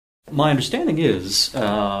My understanding is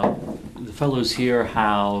the fellows here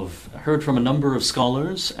have heard from a number of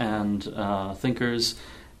scholars and thinkers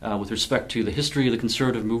with respect to the history of the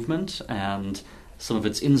conservative movement and some of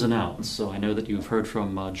its ins and outs. So I know that you've heard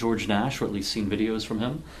from George Nash, or at least seen videos from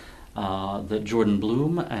him, that Jordan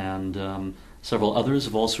Bloom and several others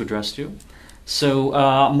have also addressed you. So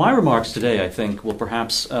my remarks today, I think, will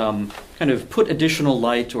perhaps kind of put additional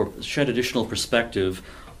light or shed additional perspective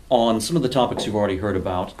on some of the topics you've already heard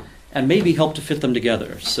about, and maybe help to fit them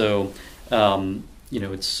together. So,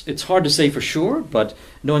 it's hard to say for sure, but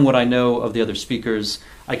knowing what I know of the other speakers,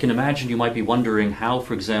 I can imagine you might be wondering how,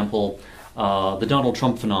 for example, the Donald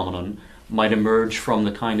Trump phenomenon might emerge from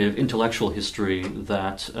the kind of intellectual history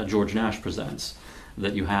that George Nash presents.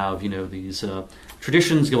 That you have, these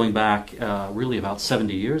traditions going back really about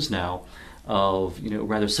 70 years now of,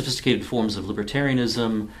 rather sophisticated forms of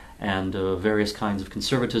libertarianism and various kinds of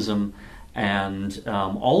conservatism, and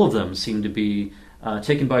all of them seem to be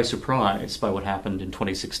taken by surprise by what happened in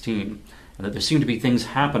 2016, and that there seem to be things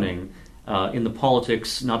happening in the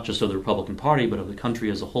politics, not just of the Republican Party, but of the country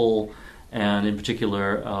as a whole, and in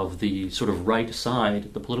particular of the sort of right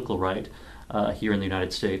side, the political right here in the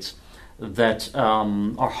United States, that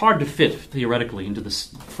are hard to fit theoretically into the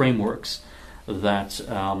frameworks that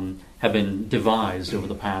have been devised over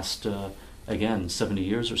the past, 70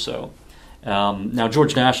 years or so. Now,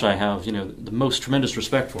 George Nash, I have, the most tremendous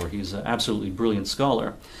respect for. He's an absolutely brilliant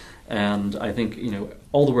scholar, and I think,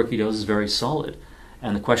 all the work he does is very solid.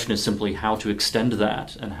 And the question is simply how to extend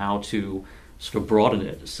that and how to sort of broaden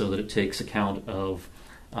it so that it takes account of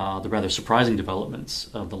the rather surprising developments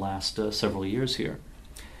of the last several years here.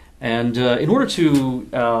 And in order to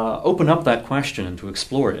open up that question and to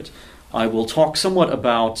explore it, I will talk somewhat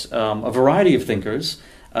about a variety of thinkers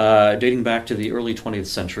dating back to the early 20th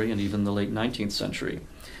century and even the late 19th century.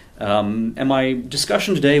 And my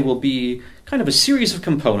discussion today will be kind of a series of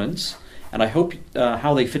components, and I hope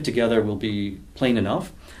how they fit together will be plain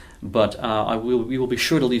enough, but we will be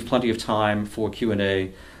sure to leave plenty of time for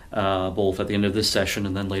Q&A both at the end of this session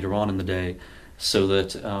and then later on in the day, so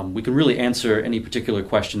that we can really answer any particular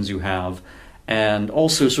questions you have and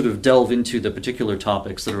also sort of delve into the particular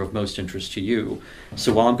topics that are of most interest to you.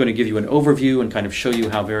 So while I'm going to give you an overview and kind of show you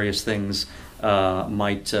how various things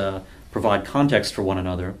might provide context for one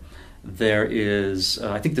another, there is,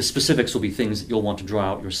 I think the specifics will be things that you'll want to draw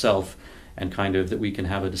out yourself and kind of that we can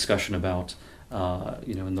have a discussion about,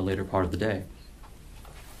 in the later part of the day.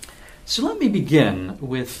 So let me begin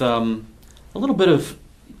with a little bit of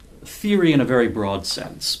theory in a very broad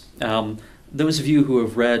sense. Those of you who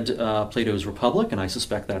have read Plato's Republic, and I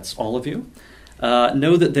suspect that's all of you,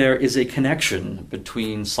 know that there is a connection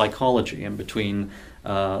between psychology and between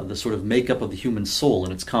the sort of makeup of the human soul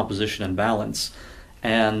and its composition and balance,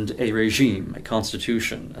 and a regime, a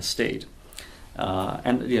constitution, a state.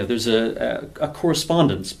 And there's a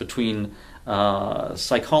correspondence between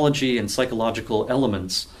psychology and psychological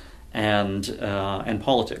elements and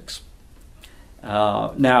politics.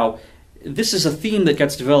 Now, this is a theme that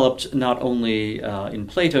gets developed not only in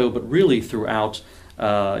Plato, but really throughout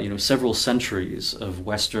several centuries of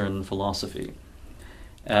Western philosophy.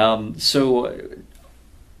 So,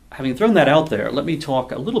 having thrown that out there, let me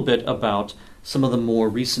talk a little bit about some of the more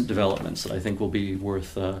recent developments that I think will be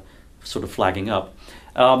worth sort of flagging up.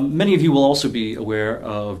 Many of you will also be aware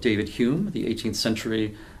of David Hume, the 18th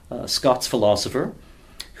century Scots philosopher,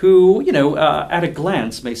 who, at a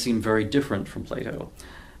glance may seem very different from Plato.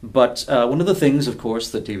 But one of the things, of course,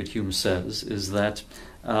 that David Hume says is that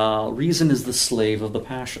reason is the slave of the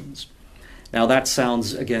passions. Now that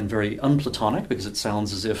sounds, again, very unplatonic, because it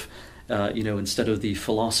sounds as if, instead of the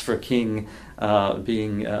philosopher king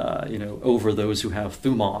being, over those who have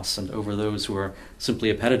thumos and over those who are simply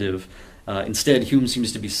appetitive, instead Hume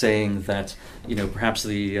seems to be saying that, perhaps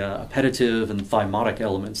the appetitive and thymotic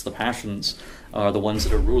elements, the passions, are the ones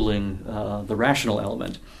that are ruling the rational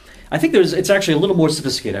element. I think it's actually a little more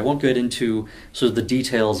sophisticated. I won't get into sort of the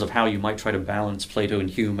details of how you might try to balance Plato and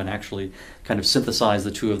Hume and actually kind of synthesize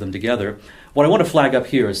the two of them together. What I want to flag up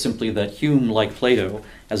here is simply that Hume, like Plato,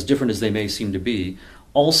 as different as they may seem to be,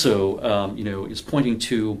 also is pointing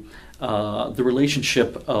to the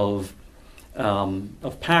relationship of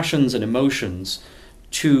passions and emotions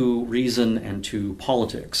to reason and to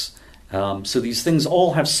politics. So these things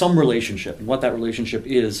all have some relationship, and what that relationship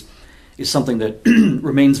is something that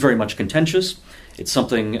remains very much contentious. It's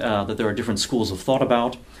something that there are different schools of thought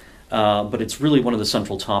about, but it's really one of the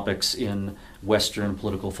central topics in Western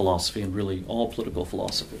political philosophy and really all political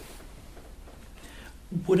philosophy.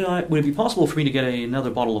 Would it be possible for me to get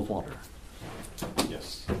another bottle of water?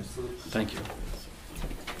 Yes. Thank you.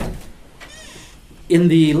 In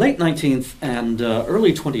the late 19th and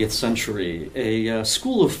early 20th century, a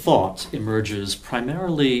school of thought emerges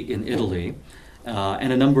primarily in Italy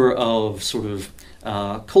and a number of sort of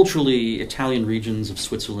culturally Italian regions of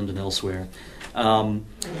Switzerland and elsewhere,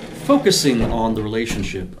 focusing on the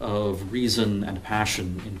relationship of reason and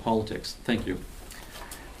passion in politics. Thank you.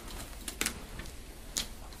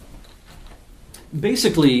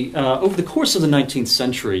 Basically, over the course of the 19th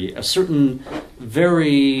century, a certain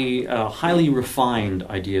very highly refined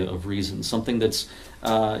idea of reason, something that's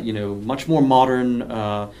much more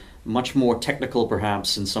modern, much more technical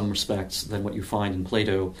perhaps in some respects than what you find in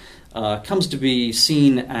Plato, comes to be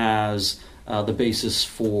seen as the basis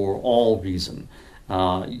for all reason.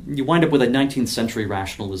 You wind up with a 19th century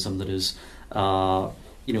rationalism that is,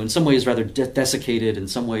 in some ways rather desiccated, in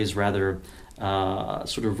some ways rather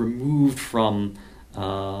sort of removed from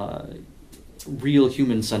real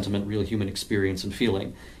human sentiment, real human experience and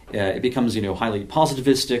feeling. It becomes, highly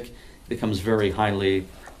positivistic. It becomes very highly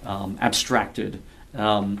abstracted.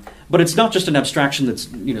 But it's not just an abstraction that's,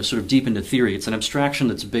 sort of deep into theory. It's an abstraction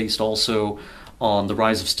that's based also on the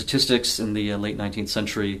rise of statistics in the late 19th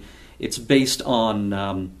century. It's based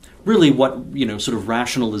on really what, sort of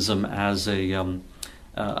rationalism as a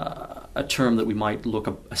term that we might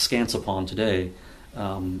look askance upon today.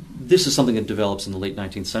 This is something that develops in the late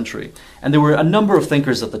 19th century. And there were a number of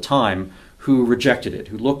thinkers at the time who rejected it,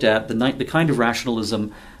 who looked at the kind of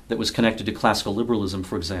rationalism that was connected to classical liberalism,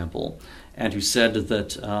 for example, and who said that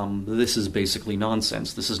this is basically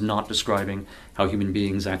nonsense. This is not describing how human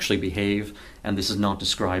beings actually behave, and this is not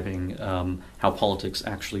describing how politics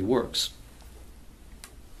actually works.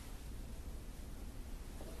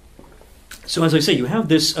 So as I say, you have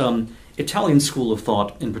this Italian school of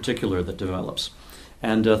thought in particular that develops.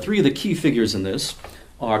 And three of the key figures in this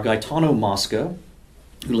are Gaetano Mosca,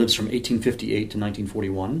 who lives from 1858 to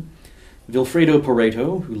 1941, Vilfredo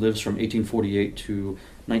Pareto, who lives from 1848 to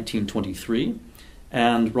 1923,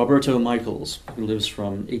 and Roberto Michels, who lives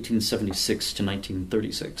from 1876 to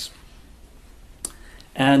 1936.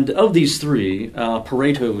 And of these three,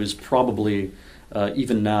 Pareto is probably,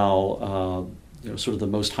 even now, sort of the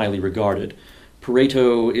most highly regarded.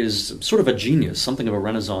 Pareto is sort of a genius, something of a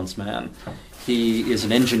Renaissance man. He is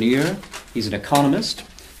an engineer, he's an economist.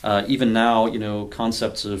 Even now,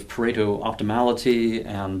 concepts of Pareto optimality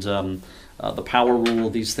and the power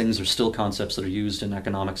rule, these things are still concepts that are used in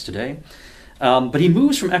economics today. But he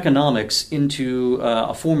moves from economics into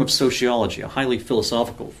a form of sociology, a highly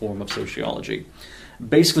philosophical form of sociology,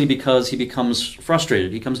 basically because he becomes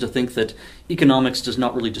frustrated. He comes to think that economics does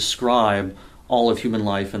not really describe all of human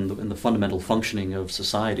life and the fundamental functioning of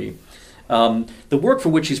society. The work for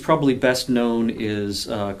which he's probably best known is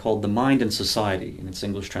called The Mind and Society in its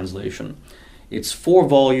English translation. It's 4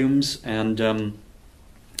 volumes, and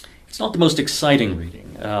it's not the most exciting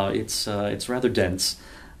reading. It's rather dense,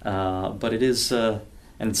 but it is, and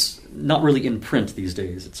it's not really in print these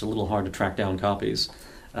days. It's a little hard to track down copies.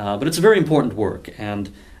 But it's a very important work,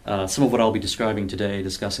 and some of what I'll be discussing,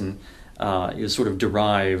 is sort of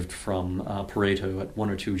derived from Pareto at 1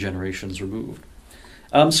 or 2 generations removed.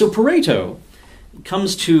 So Pareto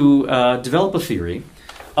comes to develop a theory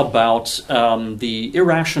about the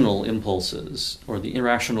irrational impulses or the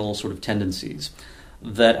irrational sort of tendencies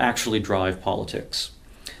that actually drive politics.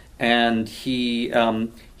 And he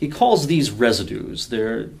calls these residues.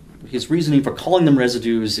 His reasoning for calling them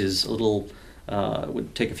residues is a little,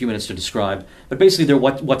 would take a few minutes to describe, but basically they're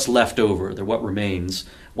what's left over, they're what remains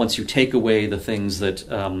once you take away the things that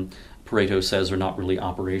Pareto says are not really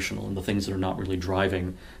operational and the things that are not really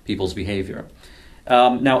driving people's behavior.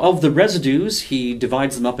 Now, of the residues, he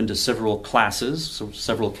divides them up into several classes, so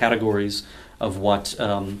several categories of what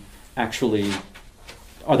actually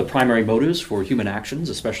are the primary motives for human actions,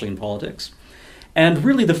 especially in politics. And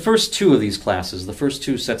really the first 2 of these classes, the first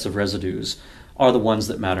 2 sets of residues, are the ones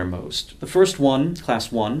that matter most. The first one, class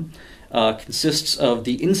 1, consists of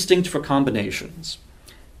the instinct for combinations.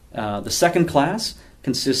 The second class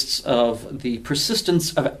consists of the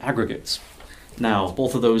persistence of aggregates. Now,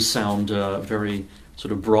 both of those sound very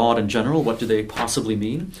sort of broad and general. What do they possibly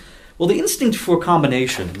mean? Well, the instinct for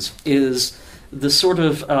combinations is the sort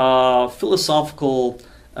of philosophical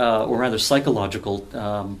or rather psychological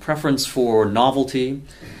preference for novelty,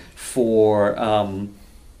 for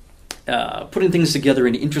putting things together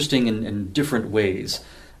in interesting and different ways.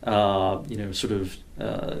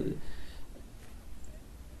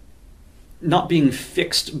 Not being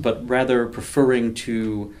fixed, but rather preferring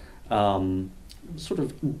to sort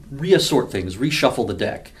of reassort things, reshuffle the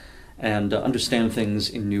deck, and understand things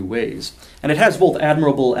in new ways. And it has both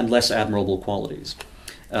admirable and less admirable qualities.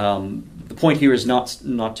 The point here is not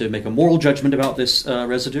to make a moral judgment about this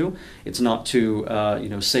residue. It's not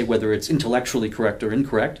to say whether it's intellectually correct or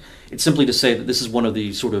incorrect. It's simply to say that this is one of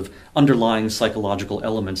the sort of underlying psychological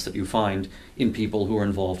elements that you find in people who are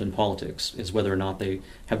involved in politics, is whether or not they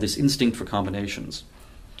have this instinct for combinations.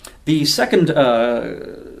 The second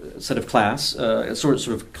set of class, sort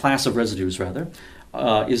of class of residues rather,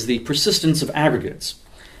 is the persistence of aggregates.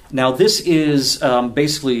 Now this is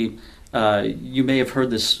basically, you may have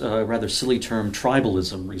heard this rather silly term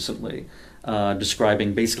tribalism recently,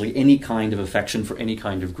 describing basically any kind of affection for any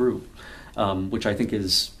kind of group, which I think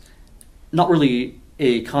is not really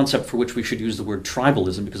a concept for which we should use the word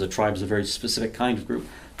tribalism, because a tribe is a very specific kind of group,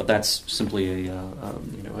 but that's simply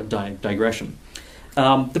a digression.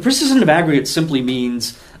 The persistence of aggregates simply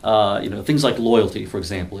means things like loyalty, for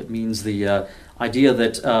example. It means the idea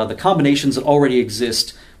that the combinations that already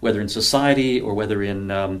exist, whether in society or whether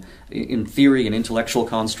in theory and intellectual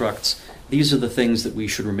constructs, these are the things that we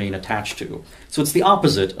should remain attached to. So it's the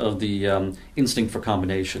opposite of the instinct for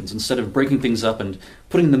combinations. Instead of breaking things up and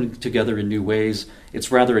putting them together in new ways, it's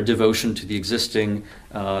rather a devotion to the existing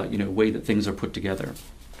way that things are put together.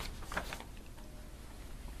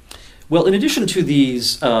 Well, in addition to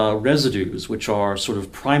these residues, which are sort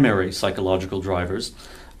of primary psychological drivers,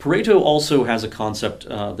 Pareto also has a concept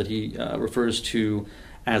that he refers to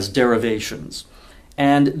as derivations.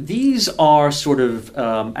 And these are sort of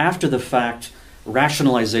after-the-fact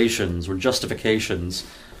rationalizations or justifications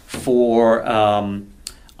for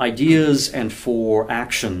ideas and for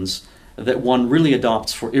actions that one really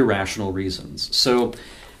adopts for irrational reasons. So,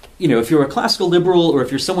 if you're a classical liberal, or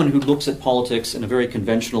if you're someone who looks at politics in a very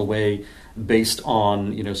conventional way based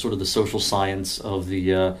on, sort of the social science of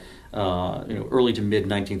the early to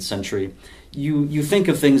mid-19th century, you think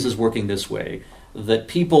of things as working this way, that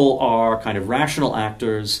people are kind of rational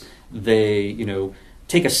actors. They,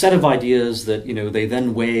 take a set of ideas that, they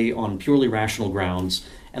then weigh on purely rational grounds,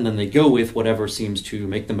 and then they go with whatever seems to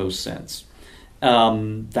make the most sense.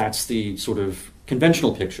 That's the sort of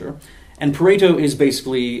conventional picture. And Pareto is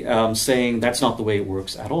basically saying that's not the way it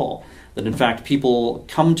works at all. That in fact people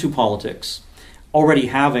come to politics already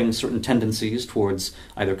having certain tendencies towards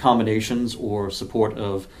either combinations or support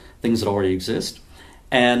of things that already exist.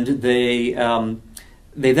 And they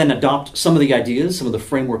then adopt some of the ideas, some of the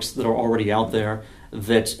frameworks that are already out there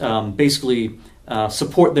that basically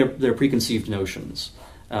support their preconceived notions.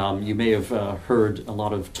 You may have heard a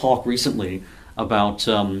lot of talk recently about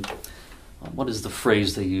what is the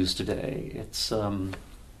phrase they use today? It's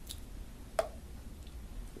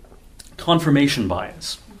confirmation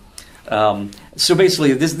bias. So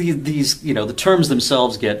basically, these the terms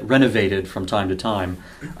themselves get renovated from time to time,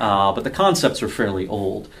 but the concepts are fairly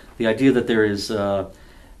old. The idea that there is a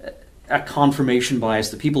confirmation bias,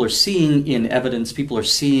 that people are seeing in evidence, people are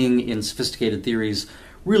seeing in sophisticated theories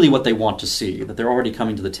really what they want to see, that they're already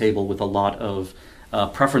coming to the table with a lot of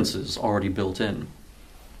preferences already built in.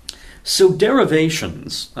 So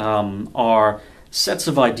derivations are sets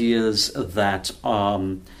of ideas that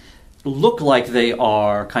look like they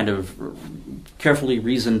are kind of carefully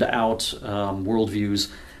reasoned out worldviews,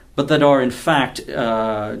 but that are in fact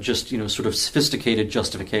just sort of sophisticated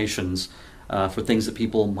justifications for things that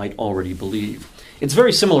people might already believe. It's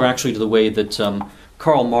very similar actually to the way that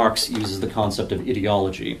Karl Marx uses the concept of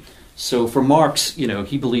ideology. So for Marx,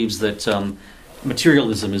 he believes that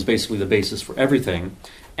materialism is basically the basis for everything,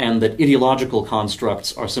 and that ideological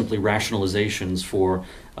constructs are simply rationalizations for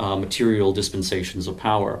material dispensations of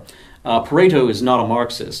power. Pareto is not a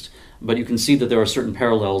Marxist, but you can see that there are certain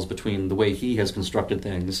parallels between the way he has constructed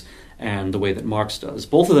things and the way that Marx does.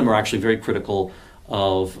 Both of them are actually very critical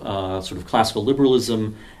of sort of classical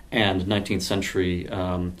liberalism and 19th century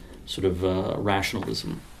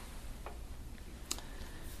rationalism.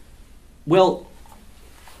 Well,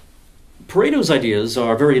 Pareto's ideas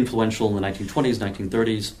are very influential in the 1920s,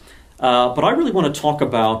 1930s, but I really want to talk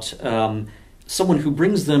about someone who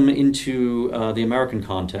brings them into the American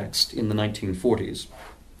context in the 1940s.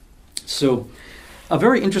 So, a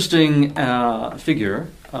very interesting figure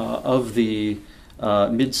of the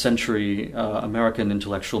mid-century American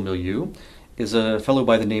intellectual milieu is a fellow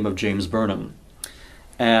by the name of James Burnham.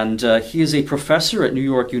 And he is a professor at New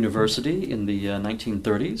York University in the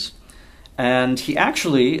 1930s. And he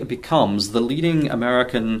actually becomes the leading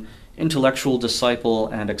American intellectual disciple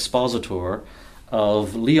and expositor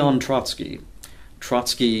of Leon Trotsky.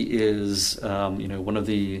 Trotsky is, one of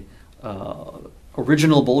the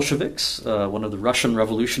original Bolsheviks, one of the Russian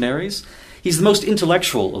revolutionaries. He's the most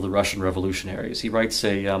intellectual of the Russian revolutionaries. He writes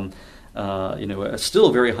a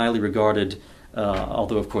still very highly regarded,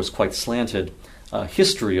 although of course quite slanted,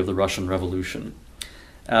 history of the Russian Revolution.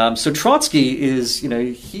 So Trotsky is,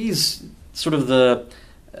 he's sort of the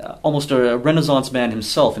almost a Renaissance man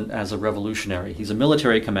himself as a revolutionary. He's a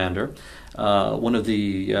military commander. One of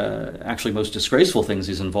the actually most disgraceful things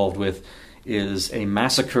he's involved with is a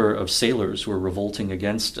massacre of sailors who are revolting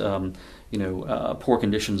against, poor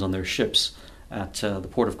conditions on their ships at the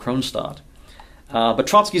port of Kronstadt. But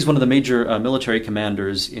Trotsky is one of the major military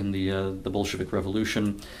commanders in the Bolshevik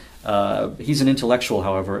Revolution. He's an intellectual,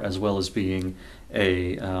 however, as well as being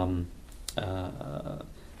a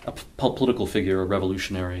political figure, a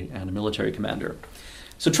revolutionary, and a military commander.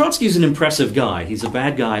 So Trotsky is an impressive guy. He's a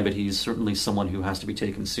bad guy, but he's certainly someone who has to be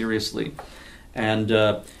taken seriously.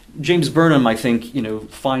 And James Burnham, I think,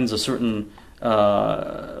 finds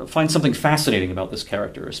finds something fascinating about this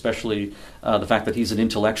character, especially the fact that he's an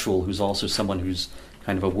intellectual who's also someone who's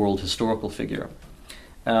kind of a world historical figure.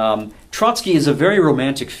 Trotsky is a very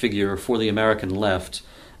romantic figure for the American left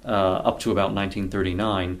up to about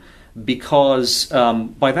 1939, because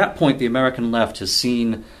by that point the American left has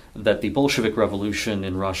seen that the Bolshevik Revolution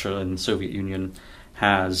in Russia and the Soviet Union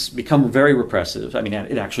has become very repressive. I mean,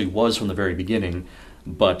 it actually was from the very beginning,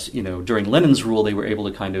 but during Lenin's rule they were able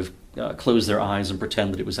to kind of close their eyes and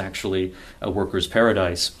pretend that it was actually a workers'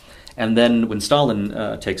 paradise. And then when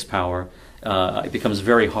Stalin takes power, it becomes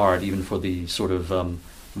very hard even for the sort of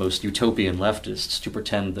most utopian leftists to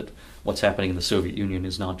pretend that what's happening in the Soviet Union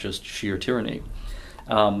is not just sheer tyranny.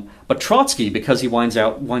 But Trotsky, because he winds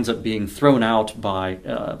up being thrown out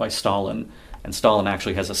by Stalin, and Stalin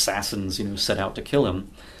actually has assassins, set out to kill him.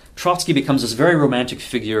 Trotsky becomes this very romantic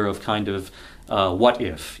figure of kind of what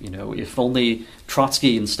if, if only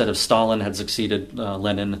Trotsky instead of Stalin had succeeded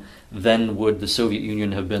Lenin, then would the Soviet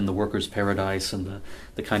Union have been the workers' paradise and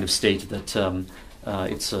the kind of state that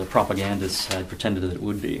its propagandists had pretended that it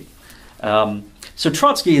would be. So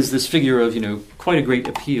Trotsky is this figure of, quite a great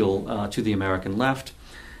appeal to the American left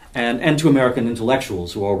and to American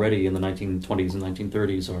intellectuals who already in the 1920s and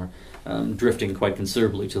 1930s are drifting quite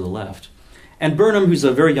considerably to the left. And Burnham, who's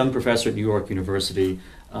a very young professor at New York University,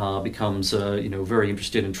 becomes very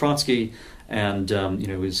interested in Trotsky and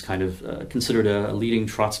is kind of considered a leading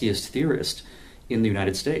Trotskyist theorist in the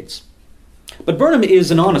United States. But Burnham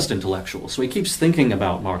is an honest intellectual, so he keeps thinking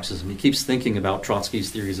about Marxism, he keeps thinking about Trotsky's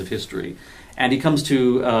theories of history, and he comes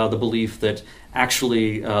to the belief that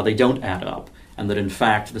actually they don't add up, and that in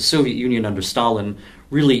fact the Soviet Union under Stalin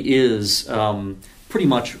really is pretty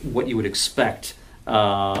much what you would expect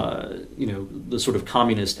the sort of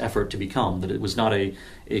communist effort to become, that it was not a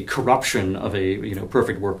corruption of a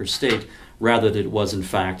perfect worker state, rather that it was in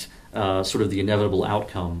fact sort of the inevitable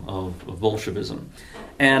outcome of Bolshevism.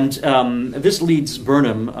 And this leads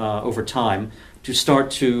Burnham over time to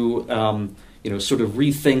start to sort of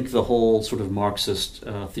rethink the whole sort of Marxist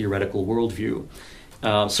theoretical worldview.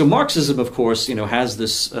 So Marxism, of course, has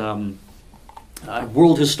this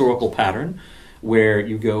world historical pattern where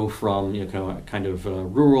you go from kind of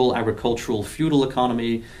rural, agricultural, feudal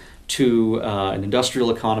economy to an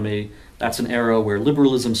industrial economy. That's an era where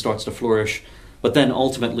liberalism starts to flourish. But then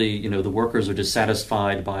ultimately, the workers are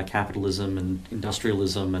dissatisfied by capitalism and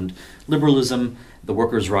industrialism and liberalism. The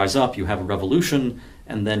workers rise up, you have a revolution,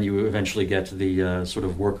 and then you eventually get the sort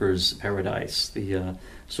of workers' paradise, the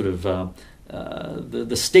sort of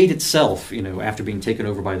the state itself, after being taken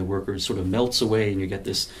over by the workers, sort of melts away, and you get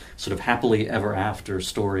this sort of happily ever after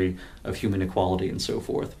story of human equality and so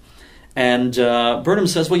forth. And Burnham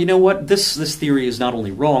says, well, you know what? This theory is not only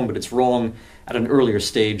wrong, but it's wrong at an earlier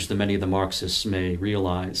stage than many of the Marxists may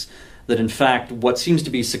realize. That in fact, what seems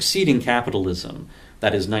to be succeeding capitalism,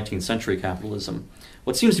 that is 19th century capitalism,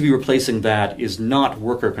 what seems to be replacing that is not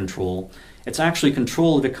worker control. It's actually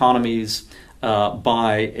control of economies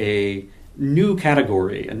by a new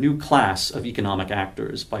category, a new class of economic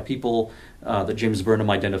actors, by people that James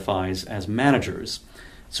Burnham identifies as managers.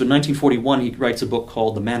 So in 1941, he writes a book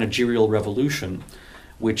called The Managerial Revolution,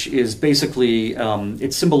 which is basically,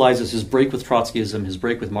 it symbolizes his break with Trotskyism, his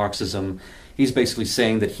break with Marxism. He's basically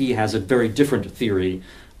saying that he has a very different theory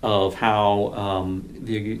of how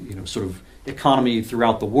the sort of economy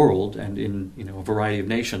throughout the world and in a variety of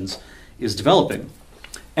nations is developing.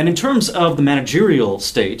 And in terms of the managerial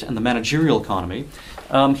state and the managerial economy,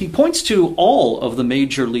 he points to all of the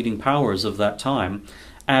major leading powers of that time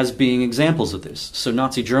as being examples of this. So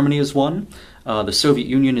Nazi Germany is one, the Soviet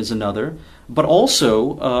Union is another, but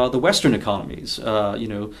also the Western economies,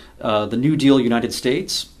 the New Deal United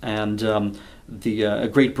States and the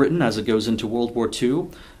Great Britain as it goes into World War II.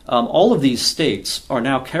 All of these states are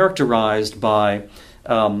now characterized by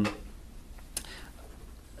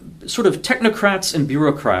sort of technocrats and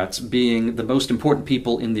bureaucrats being the most important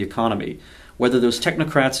people in the economy, whether those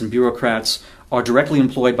technocrats and bureaucrats are directly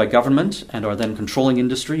employed by government and are then controlling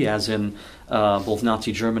industry, as in both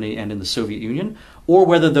Nazi Germany and in the Soviet Union, or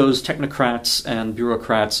whether those technocrats and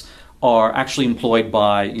bureaucrats are actually employed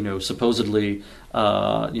by, supposedly,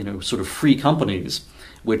 sort of free companies,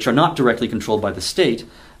 which are not directly controlled by the state,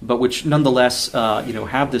 but which nonetheless,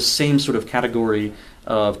 have this same sort of category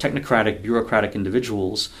of technocratic, bureaucratic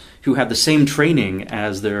individuals who have the same training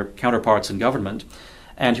as their counterparts in government,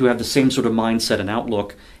 and who have the same sort of mindset and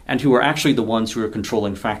outlook, and who are actually the ones who are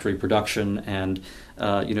controlling factory production and,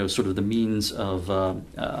 sort of the means of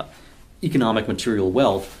economic material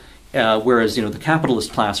wealth, whereas, the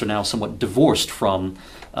capitalist class are now somewhat divorced from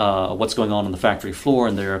what's going on the factory floor,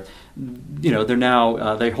 and they're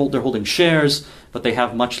now they're holding shares, but they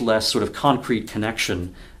have much less sort of concrete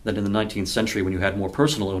connection than in the 19th century, when you had more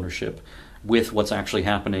personal ownership with what's actually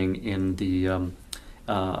happening in the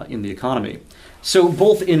economy. So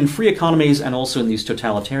both in free economies and also in these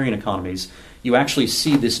totalitarian economies, you actually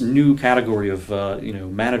see this new category of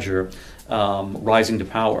manager rising to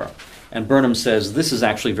power. And Burnham says this is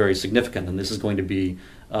actually very significant, and this is going to be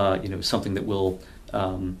something that will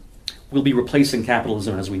be replacing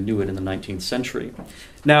capitalism as we knew it in the 19th century.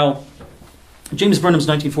 Now, James Burnham's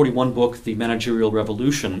 1941 book, The Managerial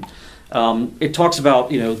Revolution, it talks about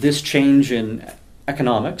this change in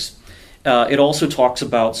economics. It also talks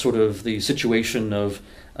about sort of the situation of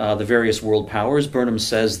the various world powers. Burnham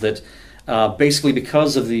says that basically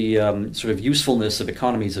because of the sort of usefulness of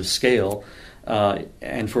economies of scale,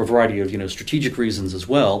 and for a variety of strategic reasons as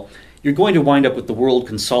well, you're going to wind up with the world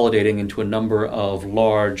consolidating into a number of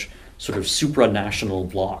large sort of supranational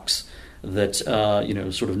blocks that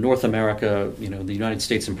sort of North America, the United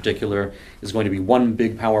States in particular, is going to be one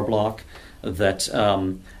big power block, that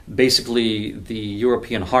basically the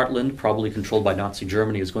European heartland, probably controlled by Nazi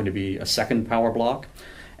Germany, is going to be a second power block,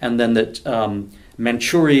 and then that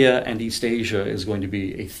Manchuria and East Asia is going to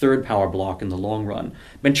be a third power block in the long run.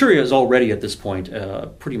 Manchuria is already at this point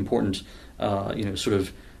a pretty important, sort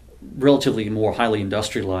of relatively more highly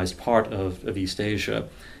industrialized part of East Asia,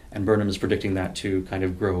 and Burnham is predicting that to kind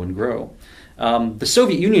of grow and grow. The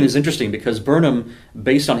Soviet Union is interesting because Burnham,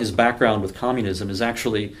 based on his background with communism, is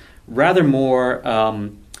actually rather more,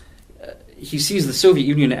 he sees the Soviet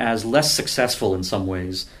Union as less successful in some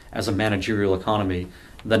ways as a managerial economy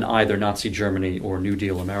than either Nazi Germany or New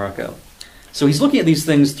Deal America. So he's looking at these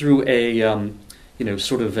things through a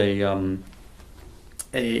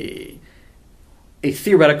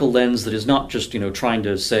theoretical lens that is not just trying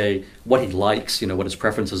to say what he likes, what his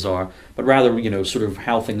preferences are, but rather sort of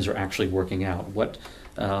how things are actually working out, what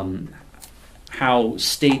how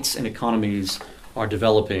states and economies are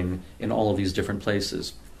developing in all of these different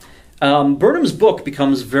places. Burnham's book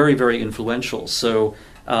becomes very, very influential. So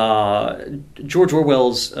George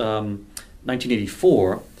Orwell's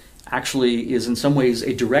 1984 actually is in some ways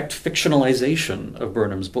a direct fictionalization of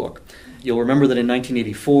Burnham's book. You'll remember that in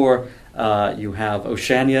 1984 you have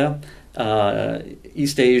Oceania,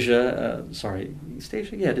 East Asia, East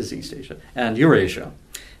Asia? Yeah, it is East Asia, and Eurasia.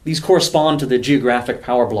 These correspond to the geographic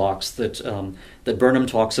power blocks that Burnham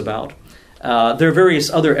talks about. There are various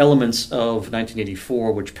other elements of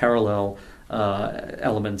 1984 which parallel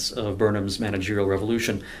elements of Burnham's managerial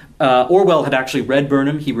revolution. Orwell had actually read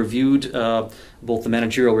Burnham. He reviewed both the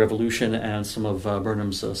managerial revolution and some of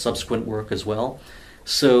Burnham's subsequent work as well.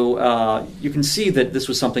 So you can see that this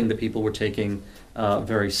was something that people were taking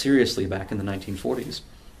very seriously back in the 1940s.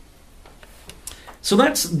 So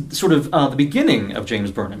that's sort of the beginning of James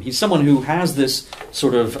Burnham. He's someone who has this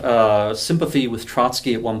sort of sympathy with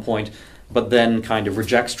Trotsky at one point, but then kind of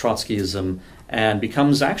rejects Trotskyism and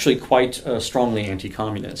becomes actually quite strongly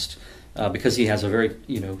anti-communist because he has a very,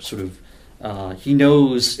 he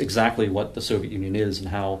knows exactly what the Soviet Union is and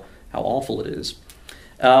how awful it is.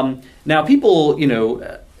 Now, people,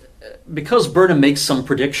 because Burnham makes some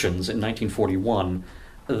predictions in 1941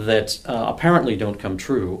 that apparently don't come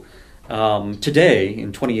true, today,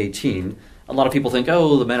 in 2018, a lot of people think,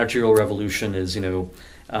 oh, the managerial revolution is,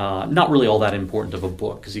 not really all that important of a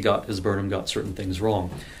book because Burnham got certain things wrong.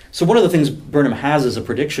 So one of the things Burnham has as a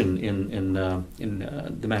prediction in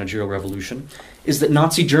the managerial revolution is that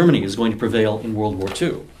Nazi Germany is going to prevail in World War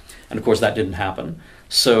II. And of course that didn't happen.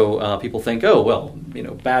 So people think, oh, well,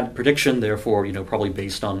 bad prediction, therefore, probably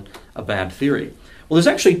based on a bad theory. Well, there's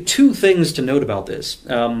actually two things to note about this.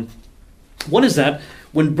 One is that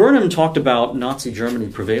when Burnham talked about Nazi Germany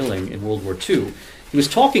prevailing in World War II, he was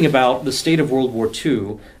talking about the state of World War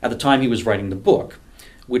II at the time he was writing the book,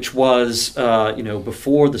 which was,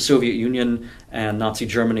 before the Soviet Union and Nazi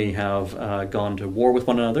Germany have gone to war with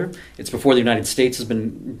one another. It's before the United States has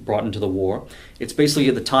been brought into the war. It's basically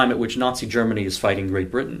at the time at which Nazi Germany is fighting Great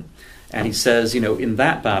Britain. And he says, in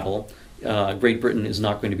that battle, Great Britain is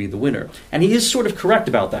not going to be the winner. And he is sort of correct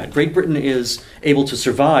about that. Great Britain is able to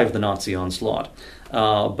survive the Nazi onslaught.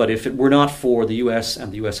 But if it were not for the US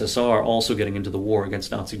and the USSR also getting into the war against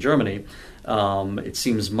Nazi Germany, it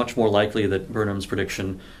seems much more likely that Burnham's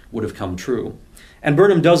prediction would have come true. And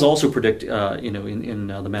Burnham does also predict, in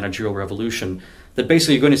the managerial revolution, that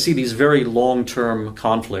basically you're going to see these very long-term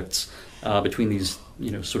conflicts between these,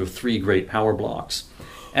 sort of three great power blocks.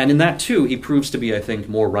 And in that, too, he proves to be, I think,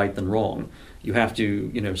 more right than wrong. You have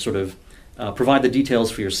to, provide the details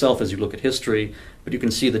for yourself as you look at history, but you can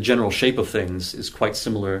see the general shape of things is quite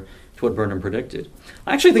similar to what Burnham predicted.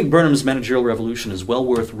 I actually think Burnham's managerial revolution is well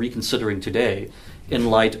worth reconsidering today in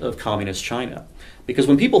light of communist China. Because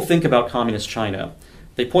when people think about communist China,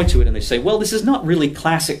 they point to it and they say, well, this is not really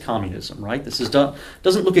classic communism, right? This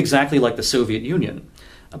doesn't look exactly like the Soviet Union.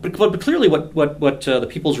 But clearly what the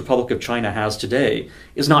People's Republic of China has today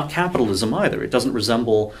is not capitalism either. It doesn't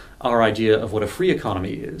resemble our idea of what a free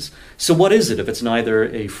economy is. So what is it if it's neither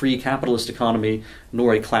a free capitalist economy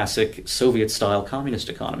nor a classic Soviet-style communist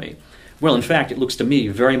economy? Well, in fact, it looks to me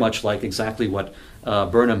very much like exactly what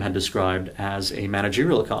Burnham had described as a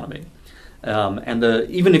managerial economy. And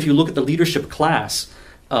even if you look at the leadership class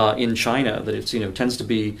in China, that it's tends to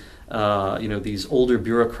be these older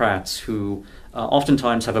bureaucrats who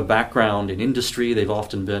oftentimes have a background in industry. They've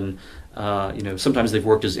often been, sometimes they've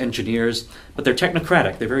worked as engineers, but they're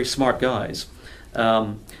technocratic. They're very smart guys.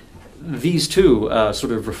 These two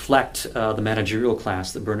sort of reflect the managerial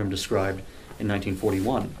class that Burnham described in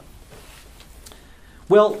 1941.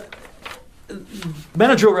 Well,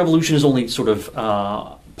 managerial revolution is only sort of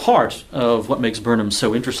part of what makes Burnham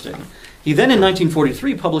so interesting. He then, in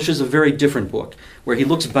 1943, publishes a very different book, where he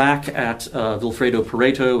looks back at Vilfredo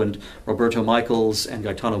Pareto and Roberto Michels and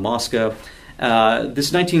Gaetano Mosca.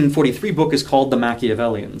 This 1943 book is called The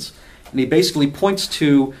Machiavellians, and he basically points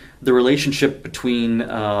to the relationship between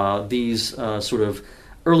these sort of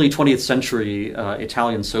early 20th century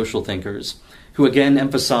Italian social thinkers, who again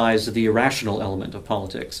emphasized the irrational element of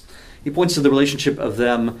politics. He points to the relationship of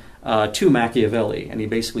them to Machiavelli, and he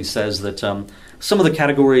basically says that some of the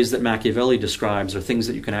categories that Machiavelli describes are things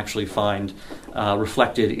that you can actually find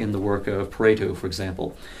reflected in the work of Pareto, for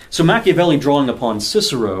example. So Machiavelli, drawing upon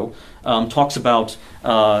Cicero, talks about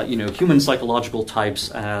human psychological types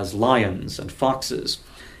as lions and foxes,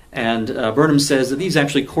 and Burnham says that these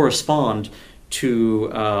actually correspond to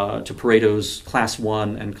Pareto's class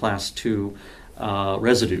 1 and class 2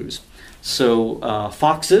 residues. So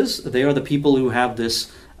foxes, they are the people who have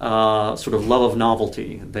this sort of love of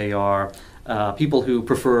novelty. They are people who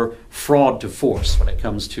prefer fraud to force when it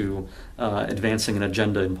comes to advancing an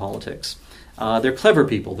agenda in politics. They're clever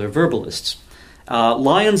people. They're verbalists.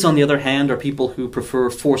 Lions, on the other hand, are people who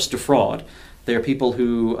prefer force to fraud. They're people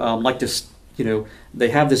who like this, they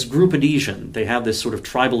have this group adhesion. They have this sort of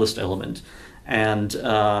tribalist element. And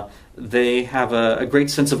they have a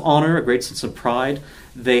great sense of honor, a great sense of pride.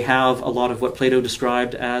 They have a lot of what Plato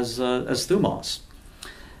described as thumos.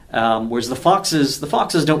 Whereas the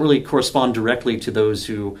foxes don't really correspond directly to those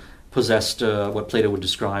who possessed what Plato would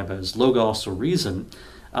describe as logos or reason,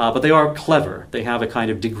 but they are clever. They have a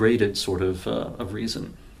kind of degraded sort of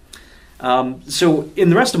reason. So in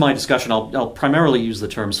the rest of my discussion, I'll primarily use the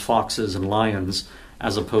terms foxes and lions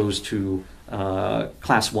as opposed to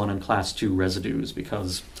class 1 and class 2 residues,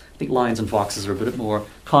 because I think lions and foxes are a bit more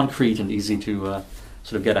concrete and easy to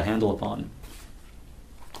sort of get a handle upon.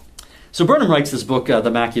 So Burnham writes this book, The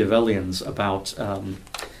Machiavellians, about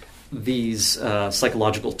these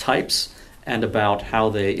psychological types and about how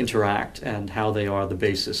they interact and how they are the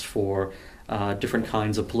basis for different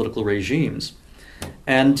kinds of political regimes.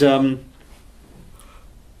 And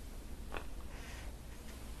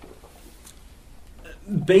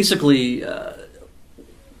basically,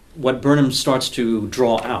 what Burnham starts to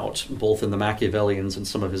draw out, both in The Machiavellians and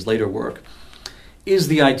some of his later work, is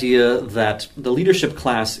the idea that the leadership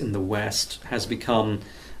class in the West has become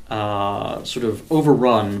sort of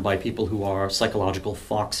overrun by people who are psychological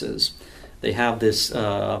foxes. They have this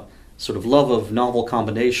sort of love of novel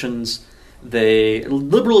combinations.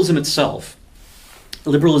 Liberalism itself,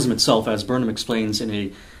 as Burnham explains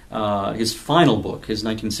in his final book, his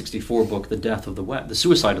 1964 book, The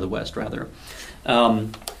Suicide of the West, rather.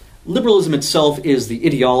 Liberalism itself is the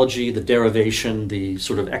ideology, the derivation, the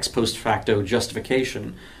sort of ex post facto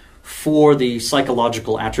justification for the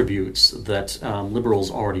psychological attributes that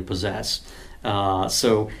liberals already possess.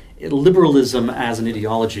 So liberalism as an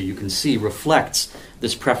ideology, you can see, reflects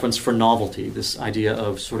this preference for novelty, this idea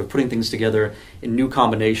of sort of putting things together in new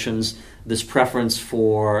combinations, this preference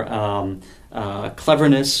for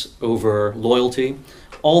cleverness over loyalty,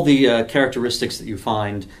 all the characteristics that you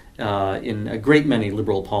find in a great many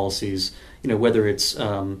liberal policies, whether it's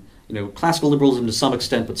classical liberalism to some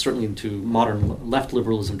extent, but certainly into modern left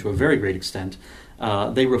liberalism to a very great extent.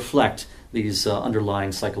 They reflect these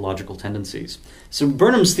underlying psychological tendencies. So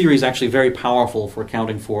Burnham's theory is actually very powerful for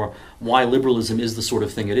accounting for why liberalism is the sort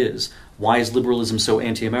of thing it is. Why is liberalism so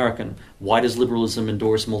anti-American? Why does liberalism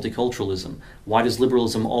endorse multiculturalism? Why does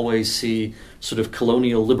liberalism always see sort of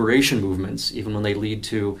colonial liberation movements, even when they lead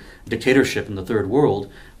to dictatorship in the Third World?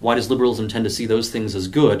 Why does liberalism tend to see those things as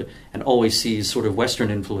good and always sees sort of Western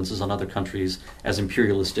influences on other countries as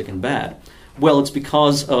imperialistic and bad? Well, it's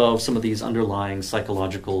because of some of these underlying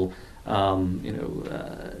psychological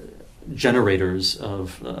generators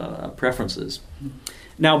of preferences.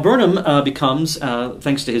 Now, Burnham becomes,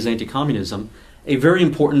 thanks to his anti-communism, a very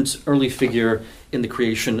important early figure in the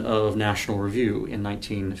creation of National Review in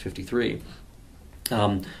 1953.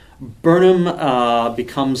 Burnham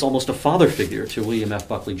becomes almost a father figure to William F.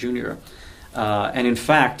 Buckley Jr. And in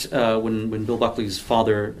fact, when Bill Buckley's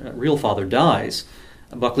real father dies,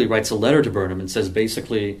 Buckley writes a letter to Burnham and says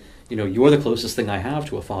basically, you're the closest thing I have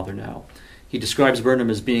to a father now. He describes Burnham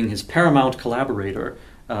as being his paramount collaborator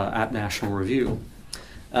at National Review.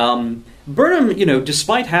 Burnham,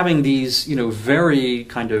 despite having these, very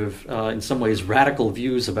kind of, in some ways, radical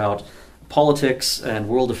views about politics and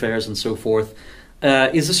world affairs and so forth,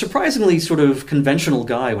 is a surprisingly sort of conventional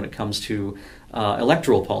guy when it comes to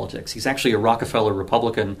electoral politics. He's actually a Rockefeller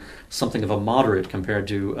Republican, something of a moderate compared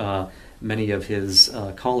to many of his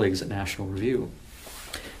colleagues at National Review.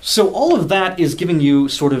 So all of that is giving you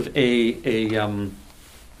sort of a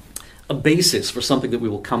basis for something that we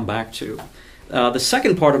will come back to. The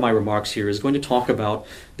second part of my remarks here is going to talk about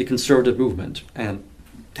the conservative movement and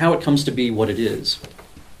how it comes to be what it is.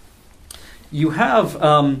 You have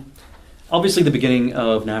obviously the beginning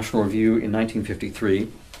of National Review in 1953,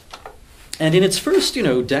 and in its first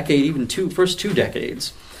decade, even first two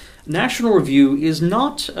decades, National Review is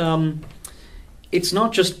not it's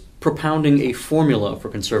not just propounding a formula for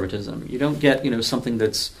conservatism. You don't get something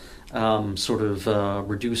that's sort of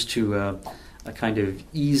reduced to a kind of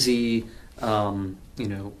easy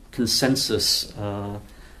consensus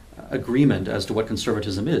agreement as to what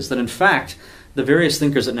conservatism is. That in fact the various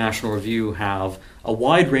thinkers at National Review have a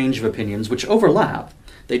wide range of opinions which overlap.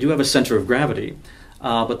 They do have a center of gravity,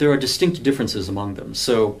 but there are distinct differences among them.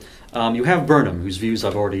 So you have Burnham, whose views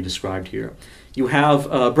I've already described here. You have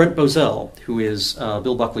Brent Bozell, who is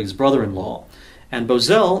Bill Buckley's brother-in-law. And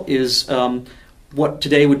Bozell is what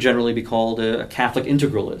today would generally be called a Catholic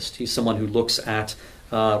integralist. He's someone who looks at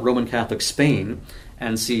Roman Catholic Spain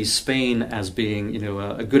and sees Spain as being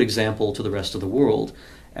a good example to the rest of the world.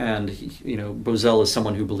 And Bozell is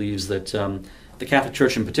someone who believes that the Catholic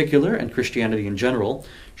Church in particular and Christianity in general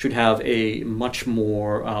should have a much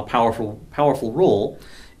more powerful role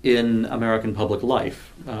in American public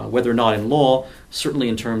life, whether or not in law, certainly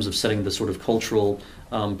in terms of setting the sort of cultural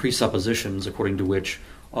presuppositions according to which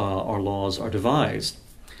our laws are devised.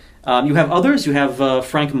 You have others. You have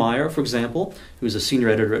Frank Meyer, for example, who's a senior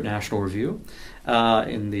editor at National Review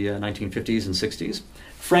in the 1950s and 60s.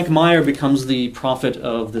 Frank Meyer becomes the prophet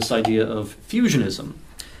of this idea of fusionism.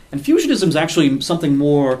 And fusionism is actually something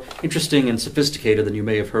more interesting and sophisticated than you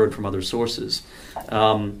may have heard from other sources.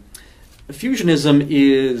 Fusionism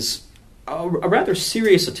is a rather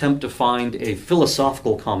serious attempt to find a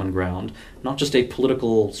philosophical common ground, not just a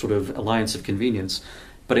political sort of alliance of convenience,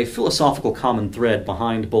 but a philosophical common thread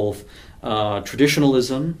behind both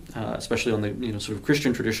traditionalism, especially on the sort of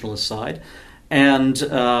Christian traditionalist side, and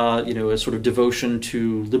a sort of devotion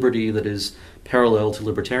to liberty that is parallel to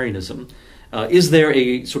libertarianism. Is there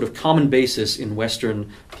a sort of common basis in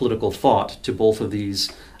Western political thought to both of these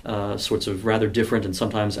sorts of rather different and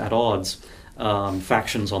sometimes at odds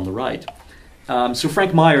factions on the right? So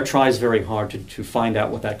Frank Meyer tries very hard to find out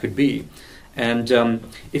what that could be. And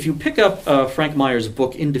if you pick up Frank Meyer's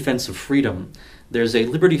book, In Defense of Freedom, there's a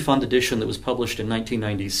Liberty Fund edition that was published in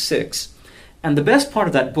 1996. And the best part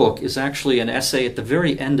of that book is actually an essay at the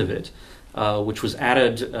very end of it, which was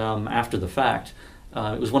added after the fact.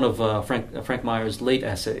 It was one of Frank Meyer's late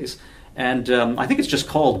essays. And I think it's just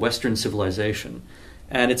called Western Civilization.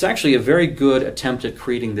 And it's actually a very good attempt at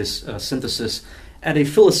creating this synthesis at a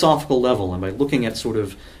philosophical level, and by looking at sort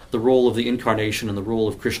of the role of the incarnation and the role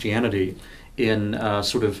of Christianity in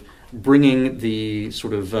sort of bringing the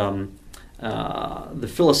sort of the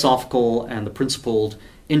philosophical and the principled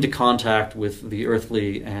into contact with the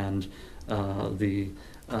earthly and the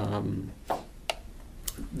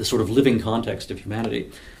sort of living context of humanity.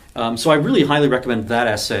 So I really highly recommend that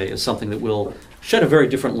essay as something that will shed a very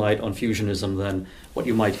different light on fusionism than what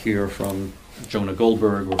you might hear from Jonah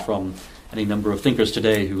Goldberg or from any number of thinkers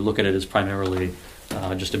today who look at it as primarily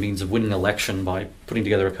just a means of winning an election by putting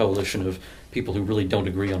together a coalition of people who really don't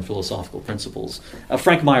agree on philosophical principles.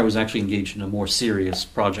 Frank Meyer was actually engaged in a more serious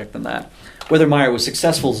project than that. Whether Meyer was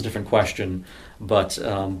successful is a different question, but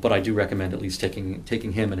I do recommend at least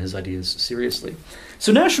taking him and his ideas seriously.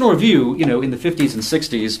 So National Review, in the 50s and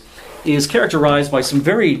 60s, is characterized by some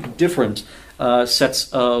very different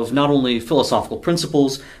sets of not only philosophical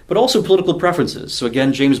principles, but also political preferences. So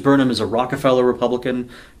again, James Burnham is a Rockefeller Republican.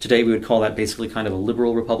 Today we would call that basically kind of a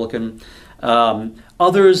liberal Republican.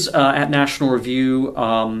 Others at National Review,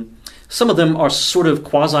 some of them are sort of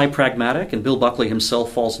quasi-pragmatic, and Bill Buckley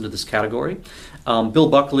himself falls into this category. Bill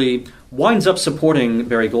Buckley winds up supporting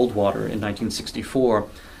Barry Goldwater in 1964,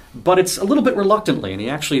 but it's a little bit reluctantly, and he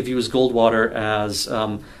actually views Goldwater as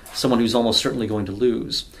someone who's almost certainly going to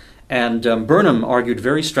lose. And Burnham argued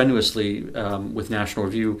very strenuously with National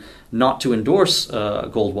Review not to endorse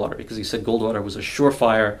Goldwater, because he said Goldwater was a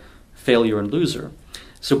surefire failure and loser.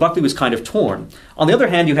 So Buckley was kind of torn. On the other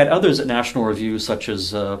hand, you had others at National Review, such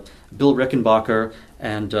as Bill Rickenbacker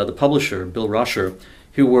and the publisher, Bill Rusher,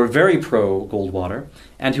 who were very pro-Goldwater,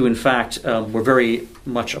 and who in fact were very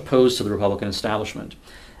much opposed to the Republican establishment.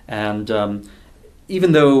 And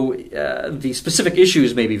even though the specific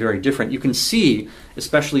issues may be very different, you can see,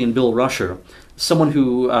 especially in Bill Rusher, someone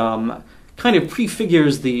who kind of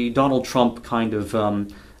prefigures the Donald Trump kind of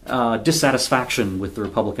dissatisfaction with the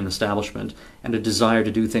Republican establishment and a desire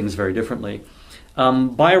to do things very differently.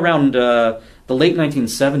 By around the late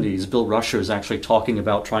 1970s, Bill Rusher is actually talking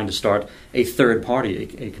about trying to start a third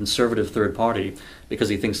party, a conservative third party, because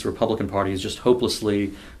he thinks the Republican Party is just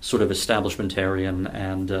hopelessly sort of establishmentarian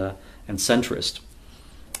and centrist.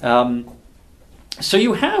 So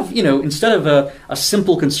you have, instead of a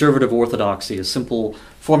simple conservative orthodoxy, a simple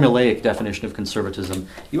formulaic definition of conservatism,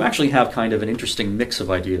 you actually have kind of an interesting mix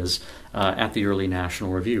of ideas at the early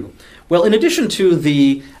National Review. Well, in addition to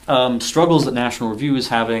the struggles that National Review is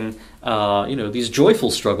having, these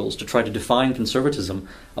joyful struggles to try to define conservatism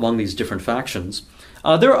among these different factions,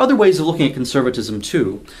 there are other ways of looking at conservatism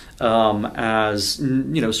too, as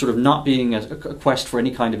sort of not being a quest for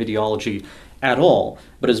any kind of ideology at all,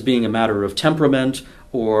 but as being a matter of temperament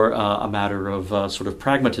or a matter of sort of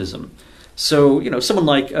pragmatism. So, someone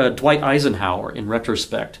like Dwight Eisenhower, in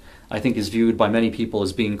retrospect, I think is viewed by many people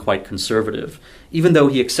as being quite conservative. Even though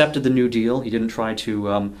he accepted the New Deal, he didn't try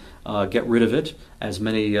to get rid of it, as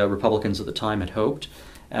many Republicans at the time had hoped.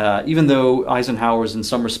 Even though Eisenhower is in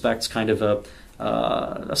some respects kind of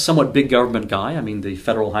a somewhat big government guy. I mean, the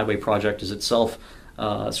Federal Highway Project is itself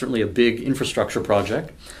certainly a big infrastructure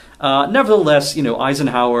project. Nevertheless,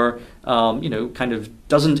 Eisenhower, kind of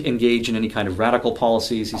doesn't engage in any kind of radical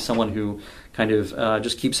policies. He's someone who kind of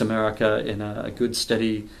just keeps America in a good,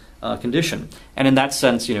 steady condition. And in that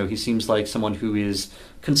sense, he seems like someone who is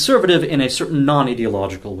conservative in a certain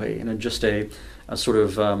non-ideological way, in just a sort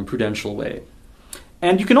of prudential way.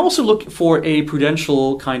 And you can also look for a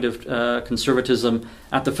prudential kind of conservatism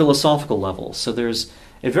at the philosophical level. So there's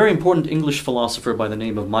a very important English philosopher by the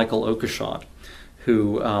name of Michael Oakeshott,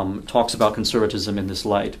 who talks about conservatism in this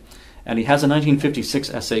light. And he has a 1956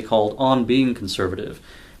 essay called On Being Conservative,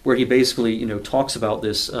 where he basically talks about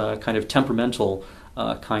this kind of temperamental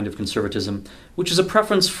kind of conservatism, which is a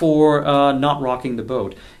preference for not rocking the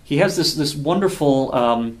boat. He has this wonderful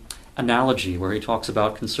analogy where he talks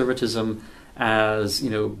about conservatism as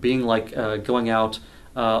being like going out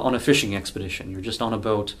on a fishing expedition. You're just on a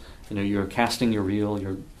boat, you're casting your reel,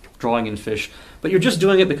 you're drawing in fish, but you're just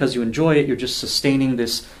doing it because you enjoy it. You're just sustaining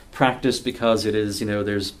this practice because it is,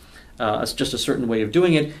 there's just a certain way of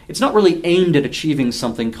doing it. It's not really aimed at achieving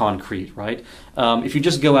something concrete, right? If you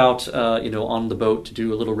just go out, on the boat to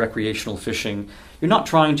do a little recreational fishing, you're not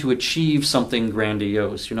trying to achieve something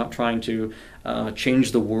grandiose. You're not trying to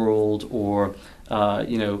change the world or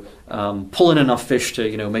pull in enough fish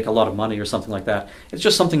to make a lot of money or something like that. It's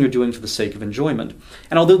just something you're doing for the sake of enjoyment.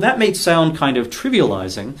 And although that may sound kind of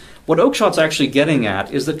trivializing, what Oakeshott's actually getting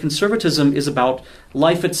at is that conservatism is about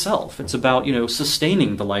life itself. It's about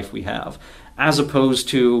sustaining the life we have, as opposed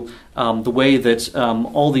to the way that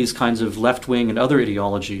all these kinds of left-wing and other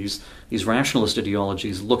ideologies, these rationalist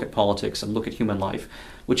ideologies, look at politics and look at human life,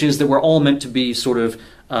 which is that we're all meant to be sort of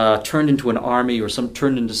turned into an army or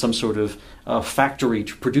turned into some sort of factory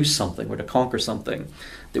to produce something or to conquer something,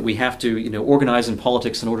 that we have to organize in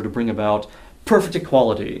politics in order to bring about perfect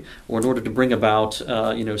equality, or in order to bring about,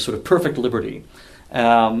 sort of perfect liberty.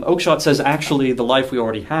 Oakeshott says actually the life we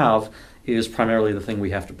already have is primarily the thing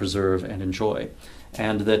we have to preserve and enjoy,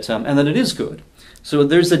 and that it is good. So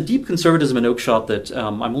there's a deep conservatism in Oakeshott that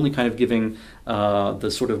I'm only kind of giving the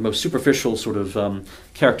sort of most superficial sort of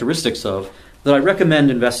characteristics of, that I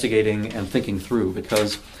recommend investigating and thinking through,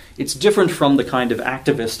 because it's different from the kind of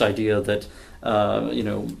activist idea that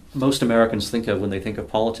most Americans think of when they think of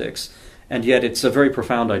politics, and yet it's a very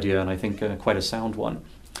profound idea, and I think quite a sound one.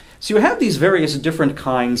 So you have these various different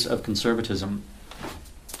kinds of conservatism.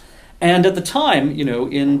 And at the time,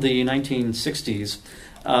 in the 1960s,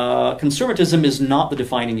 conservatism is not the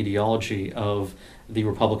defining ideology of the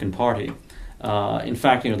Republican Party. In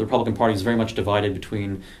fact, the Republican Party is very much divided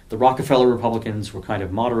between the Rockefeller Republicans, who are kind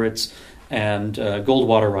of moderates, and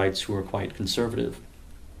Goldwaterites, who are quite conservative.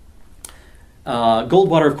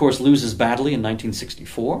 Goldwater, of course, loses badly in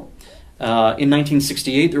 1964. In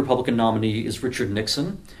 1968, the Republican nominee is Richard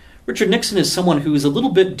Nixon. Richard Nixon is someone who is a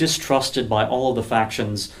little bit distrusted by all of the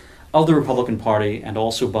factions of the Republican Party, and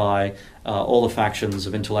also by all the factions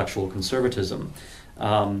of intellectual conservatism.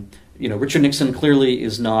 Richard Nixon clearly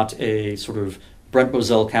is not a sort of Brent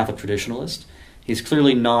Bozell Catholic traditionalist. He's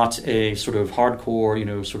clearly not a sort of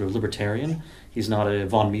hardcore, sort of libertarian. He's not a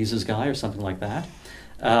von Mises guy or something like that.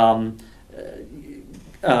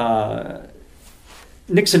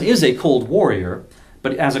 Nixon is a Cold Warrior,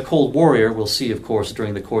 but as a Cold Warrior, we'll see, of course,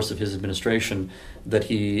 during the course of his administration, that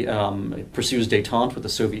he pursues détente with the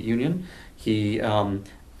Soviet Union. He,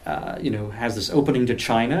 has this opening to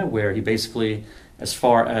China, where he basically, as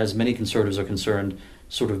far as many conservatives are concerned,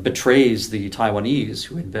 sort of betrays the Taiwanese,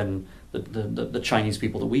 who had been the Chinese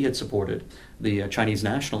people that we had supported, the Chinese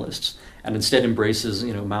nationalists, and instead embraces,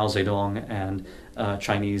 Mao Zedong and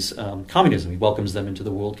Chinese communism. He welcomes them into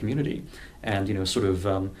the world community, and,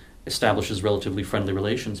 establishes relatively friendly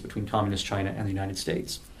relations between communist China and the United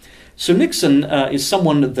States. So Nixon is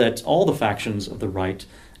someone that all the factions of the right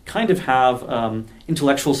kind of have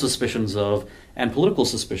intellectual suspicions of and political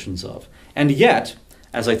suspicions of. And yet,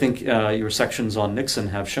 as I think your sections on Nixon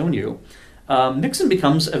have shown you, Nixon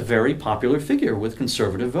becomes a very popular figure with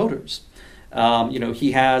conservative voters.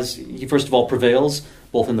 He first of all prevails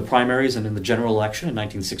both in the primaries and in the general election in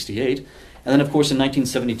 1968. And then, of course, in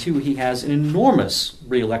 1972, he has an enormous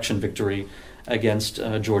re-election victory against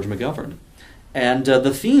George McGovern. And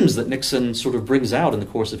the themes that Nixon sort of brings out in the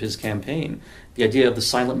course of his campaign, the idea of the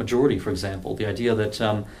silent majority, for example, the idea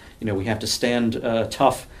that we have to stand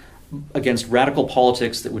tough against radical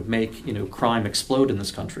politics that would make crime explode in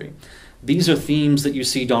this country. These are themes that you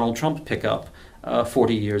see Donald Trump pick up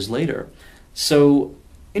 40 years later. So,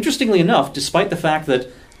 interestingly enough, despite the fact that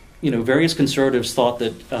various conservatives thought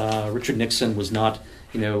that Richard Nixon was not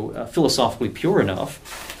philosophically pure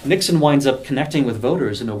enough, Nixon winds up connecting with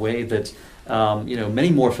voters in a way that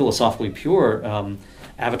many more philosophically pure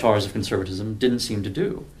avatars of conservatism didn't seem to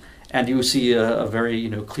do. And you see a very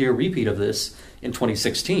clear repeat of this in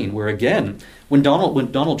 2016, where again, when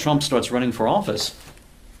Donald Trump starts running for office,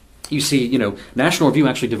 you see, National Review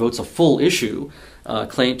actually devotes a full issue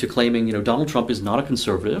claiming, Donald Trump is not a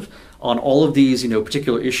conservative. On all of these,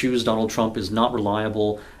 particular issues, Donald Trump is not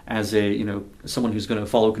reliable as someone who's going to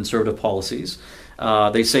follow conservative policies.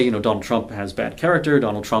 They say, Donald Trump has bad character.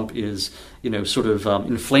 Donald Trump is,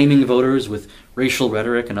 inflaming voters with racial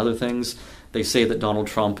rhetoric and other things. They say that Donald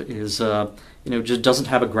Trump is, just doesn't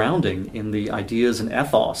have a grounding in the ideas and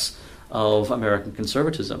ethos of American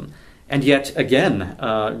conservatism. And yet, again,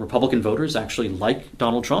 Republican voters actually like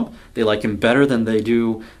Donald Trump. They like him better than they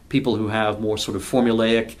do people who have more sort of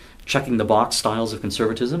formulaic, checking-the-box styles of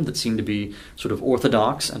conservatism that seem to be sort of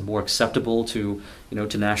orthodox and more acceptable to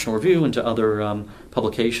National Review and to other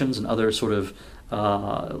publications and other sort of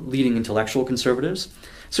leading intellectual conservatives.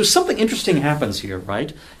 So something interesting happens here,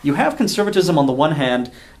 right? You have conservatism on the one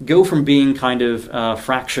hand go from being kind of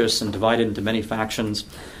fractious and divided into many factions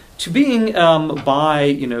to being,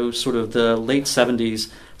 by sort of the late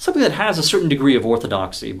 70s, something that has a certain degree of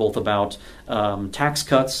orthodoxy, both about tax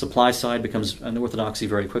cuts, supply side becomes an orthodoxy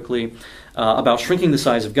very quickly, about shrinking the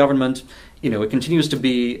size of government. It continues to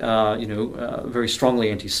be, very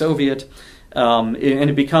strongly anti-Soviet, and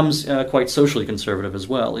it becomes quite socially conservative as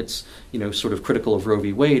well. It's, sort of critical of Roe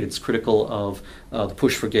v. Wade. It's critical of the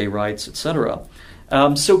push for gay rights, etc.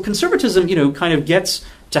 So conservatism, kind of gets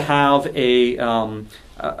to have a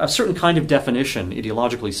certain kind of definition,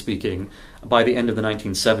 ideologically speaking, by the end of the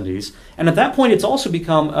 1970s. And at that point, it's also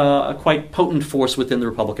become a quite potent force within the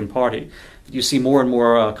Republican Party. You see more and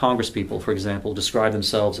more congresspeople, for example, describe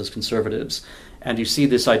themselves as conservatives. And you see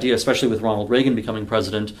this idea, especially with Ronald Reagan becoming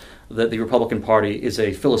president, that the Republican Party is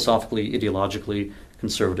a philosophically, ideologically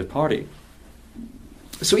conservative party.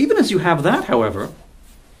 So even as you have that, however,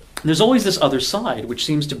 there's always this other side, which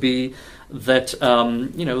seems to be that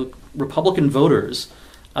Republican voters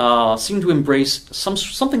seem to embrace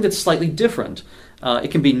something that's slightly different.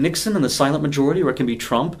 It can be Nixon and the silent majority, or it can be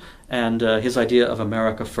Trump and his idea of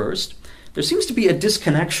America first. There seems to be a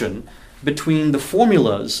disconnection between the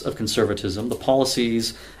formulas of conservatism, the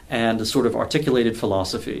policies and the sort of articulated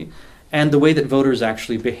philosophy, and the way that voters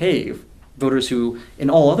actually behave. Voters who, in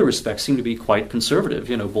all other respects, seem to be quite conservative,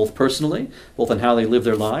 both personally, both in how they live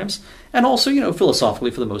their lives, and also,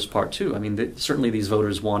 philosophically for the most part, too. I mean, certainly these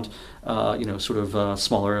voters want,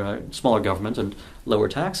 smaller government and lower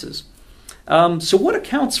taxes. So what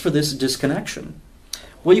accounts for this disconnection?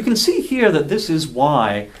 Well, you can see here that this is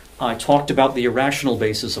why I talked about the irrational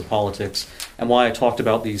basis of politics and why I talked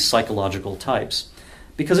about these psychological types.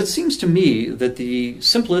 Because it seems to me that the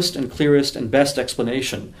simplest and clearest and best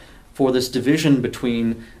explanation for this division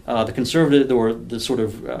between the conservative or the sort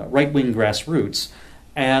of right-wing grassroots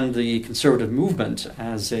and the conservative movement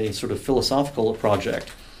as a sort of philosophical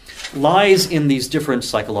project lies in these different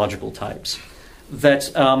psychological types.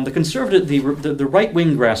 That the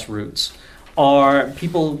right-wing grassroots are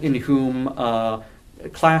people in whom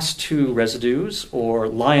class 2 residues or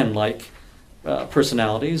lion-like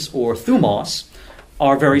personalities or thumos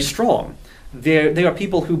are very strong. They are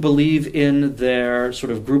people who believe in their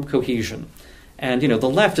sort of group cohesion. And, the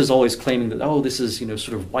left is always claiming that, this is,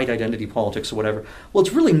 sort of white identity politics or whatever. Well,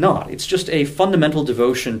 it's really not. It's just a fundamental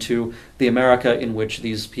devotion to the America in which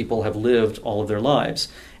these people have lived all of their lives.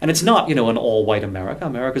 And it's not, an all-white America.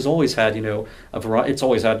 America's always had, it's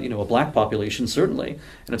always had, a black population, certainly.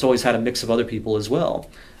 And it's always had a mix of other people as well.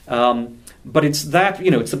 But it's that,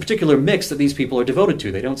 it's the particular mix that these people are devoted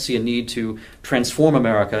to. They don't see a need to transform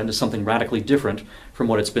America into something radically different from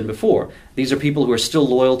what it's been before. These are people who are still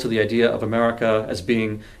loyal to the idea of America as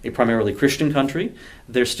being a primarily Christian country.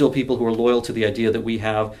 They're still people who are loyal to the idea that we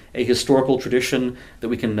have a historical tradition that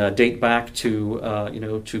we can date back to,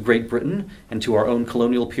 to Great Britain and to our own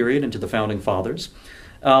colonial period and to the Founding Fathers.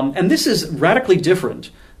 And this is radically different,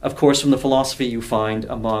 of course, from the philosophy you find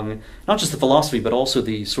among, not just the philosophy, but also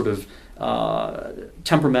the sort of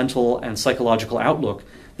temperamental and psychological outlook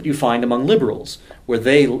that you find among liberals, where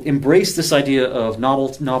they embrace this idea of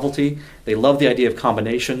novelty. They love the idea of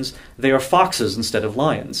combinations. They are foxes instead of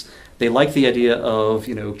lions. They like the idea of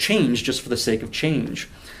change just for the sake of change.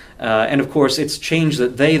 And of course, it's change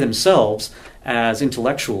that they themselves, as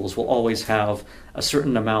intellectuals, will always have a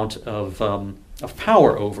certain amount of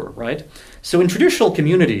power over, right? So in traditional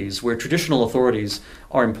communities where traditional authorities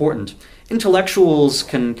are important, intellectuals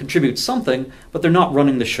can contribute something, but they're not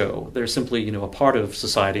running the show. They're simply, a part of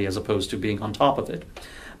society as opposed to being on top of it.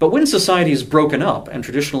 But when society is broken up and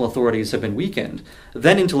traditional authorities have been weakened,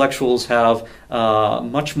 then intellectuals have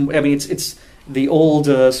much more, it's the old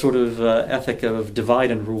ethic of divide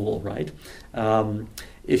and rule, right?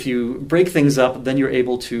 If you break things up, then you're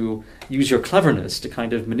able to use your cleverness to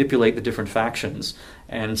kind of manipulate the different factions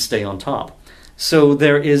and stay on top. So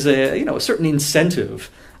there is a certain incentive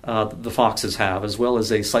the foxes have, as well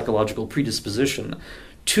as a psychological predisposition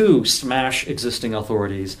to smash existing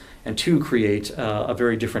authorities and to create a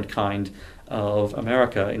very different kind of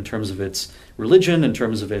America in terms of its religion, in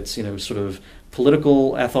terms of its sort of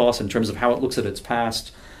political ethos, in terms of how it looks at its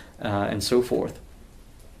past, and so forth.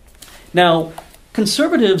 Now,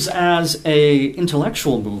 conservatives as a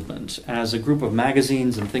intellectual movement, as a group of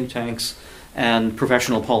magazines and think tanks and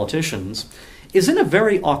professional politicians, is in a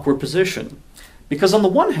very awkward position. Because on the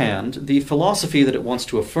one hand, the philosophy that it wants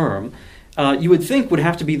to affirm, you would think would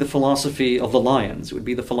have to be the philosophy of the lions. It would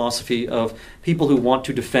be the philosophy of people who want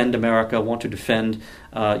to defend America, want to defend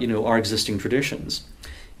our existing traditions.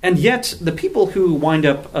 And yet, the people who wind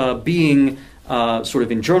up being sort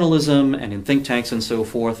of in journalism and in think tanks and so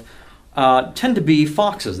forth tend to be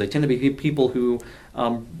foxes. They tend to be people who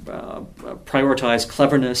prioritize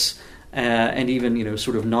cleverness and even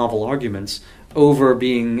sort of novel arguments over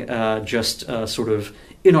being just sort of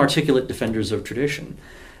inarticulate defenders of tradition.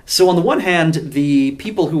 So on the one hand, the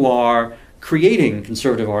people who are creating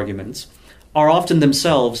conservative arguments are often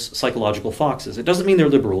themselves psychological foxes. It doesn't mean they're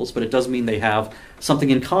liberals, but it does mean they have something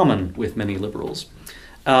in common with many liberals.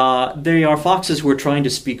 They are foxes who are trying to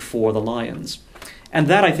speak for the lions. And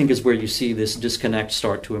that, I think, is where you see this disconnect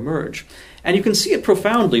start to emerge. And you can see it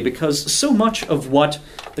profoundly because so much of what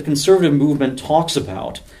the conservative movement talks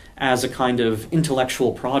about as a kind of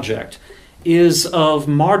intellectual project is of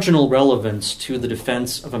marginal relevance to the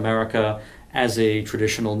defense of America as a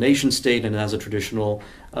traditional nation state and as a traditional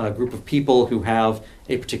group of people who have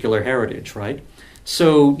a particular heritage, right?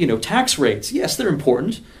 So, tax rates, yes, they're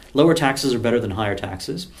important. Lower taxes are better than higher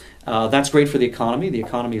taxes. That's great for the economy. The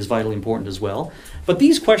economy is vitally important as well. But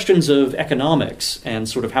these questions of economics and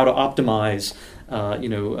sort of how to optimize,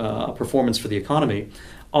 performance for the economy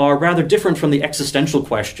are rather different from the existential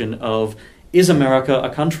question of, is America a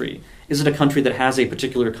country? Is it a country that has a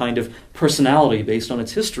particular kind of personality based on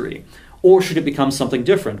its history? Or should it become something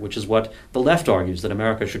different, which is what the left argues, that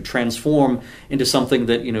America should transform into something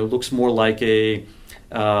that, looks more like the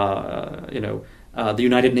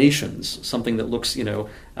United Nations, something that looks,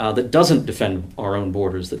 that doesn't defend our own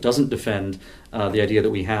borders, that doesn't defend the idea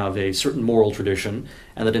that we have a certain moral tradition,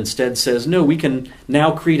 and that instead says, no, we can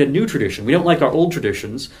now create a new tradition. We don't like our old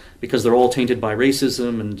traditions because they're all tainted by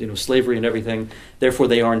racism and slavery and everything. Therefore,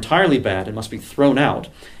 they are entirely bad and must be thrown out.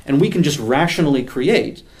 And we can just rationally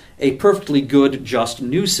create a perfectly good, just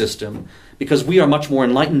new system because we are much more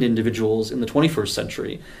enlightened individuals in the 21st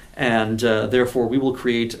century, and therefore we will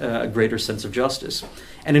create a greater sense of justice.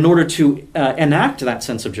 And in order to enact that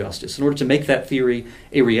sense of justice, in order to make that theory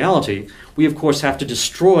a reality, we of course have to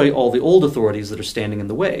destroy all the old authorities that are standing in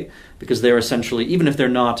the way, because they're essentially, even if they're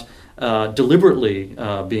not deliberately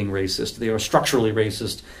being racist, they are structurally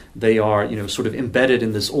racist, they are sort of embedded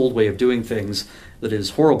in this old way of doing things that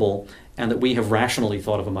is horrible, and that we have rationally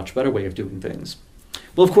thought of a much better way of doing things.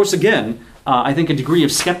 Well, of course, again, I think a degree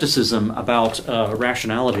of skepticism about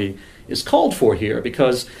rationality is called for here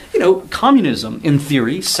because, communism, in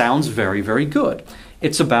theory, sounds very, very good.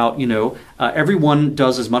 It's about, everyone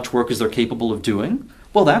does as much work as they're capable of doing.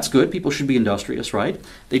 Well, that's good. People should be industrious, right?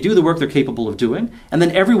 They do the work they're capable of doing, and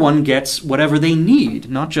then everyone gets whatever they need,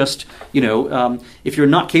 not just, if you're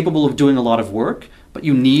not capable of doing a lot of work, but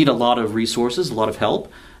you need a lot of resources, a lot of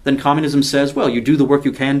help, then communism says, well, you do the work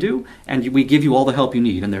you can do, and we give you all the help you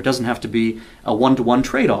need, and there doesn't have to be a one-to-one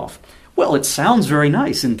trade-off. Well, it sounds very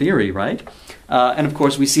nice in theory, right? And of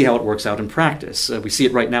course, we see how it works out in practice. We see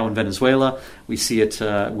it right now in Venezuela. We see it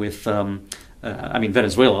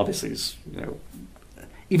Venezuela obviously is,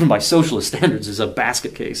 even by socialist standards, is a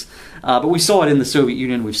basket case. But we saw it in the Soviet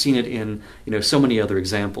Union. We've seen it in so many other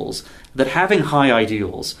examples. That having high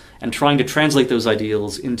ideals and trying to translate those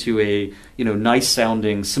ideals into a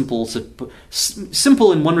nice-sounding, simple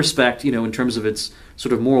in one respect, in terms of its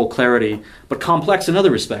sort of moral clarity, but complex in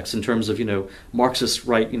other respects, in terms of Marxists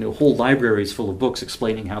write whole libraries full of books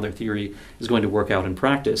explaining how their theory is going to work out in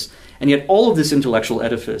practice. And yet all of this intellectual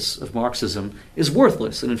edifice of Marxism is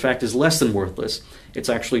worthless, and in fact is less than worthless. It's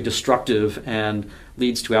actually destructive and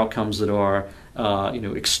leads to outcomes that are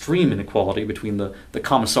extreme inequality between the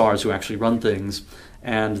commissars who actually run things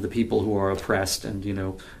and the people who are oppressed and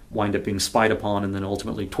wind up being spied upon and then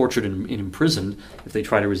ultimately tortured and imprisoned if they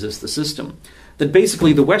try to resist the system. That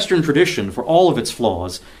basically the Western tradition, for all of its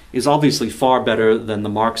flaws, is obviously far better than the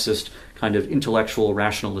Marxist kind of intellectual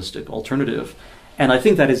rationalistic alternative. And I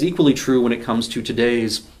think that is equally true when it comes to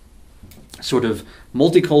today's sort of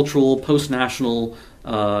multicultural, post-national,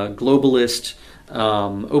 globalist,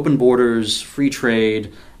 open borders, free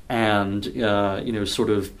trade, and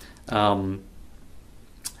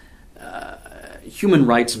human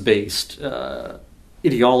rights-based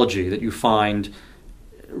ideology that you find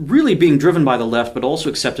really being driven by the left, but also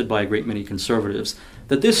accepted by a great many conservatives.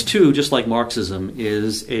 That this too, just like Marxism,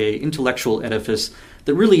 is an intellectual edifice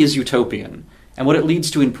that really is utopian. And what it leads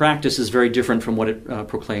to in practice is very different from what it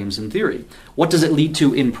proclaims in theory. What does it lead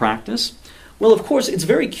to in practice? Well, of course, it's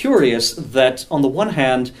very curious that, on the one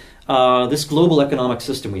hand, this global economic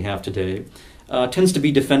system we have today tends to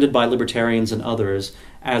be defended by libertarians and others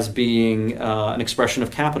as being an expression of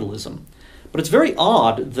capitalism. But it's very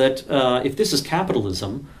odd that if this is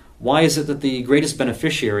capitalism, why is it that the greatest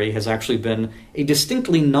beneficiary has actually been a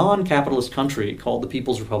distinctly non-capitalist country called the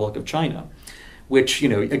People's Republic of China? Which,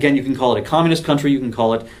 again, you can call it a communist country, you can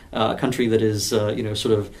call it a country that is,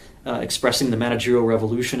 expressing the managerial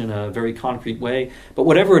revolution in a very concrete way. But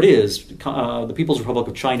whatever it is, the People's Republic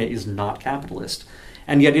of China is not capitalist.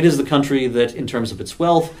 And yet it is the country that, in terms of its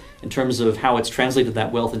wealth, in terms of how it's translated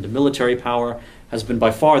that wealth into military power, has been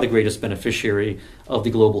by far the greatest beneficiary of the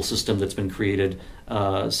global system that's been created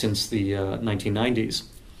since the 1990s.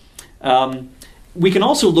 We can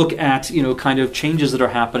also look at, kind of changes that are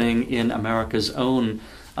happening in America's own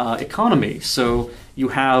economy. So you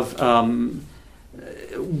have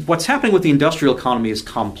what's happening with the industrial economy is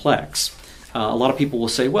complex. A lot of people will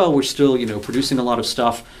say, well, we're still, producing a lot of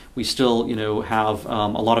stuff. We still, have a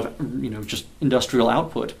lot of, just industrial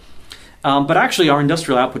output. But actually, our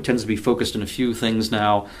industrial output tends to be focused in a few things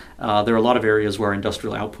now. There are a lot of areas where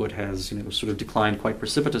industrial output has, sort of declined quite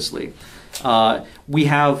precipitously. We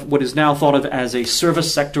have what is now thought of as a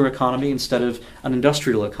service sector economy instead of an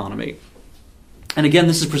industrial economy. And again,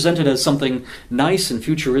 this is presented as something nice and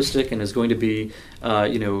futuristic and is going to be,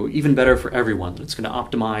 even better for everyone. It's going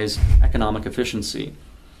to optimize economic efficiency.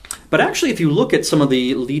 But actually, if you look at some of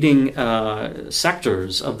the leading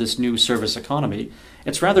sectors of this new service economy,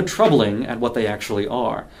 it's rather troubling at what they actually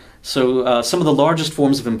are. So some of the largest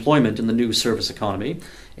forms of employment in the new service economy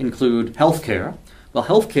include healthcare. Well,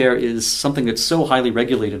 healthcare is something that's so highly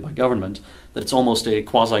regulated by government that it's almost a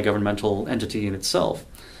quasi-governmental entity in itself.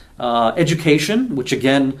 Education, which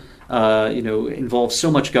again, involves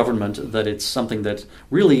so much government that it's something that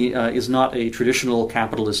really is not a traditional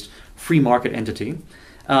capitalist free market entity.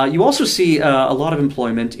 You also see a lot of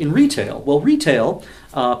employment in retail. Well, retail,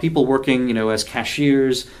 people working, as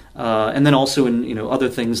cashiers, and then also in, other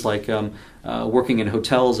things like working in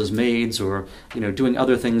hotels as maids or, doing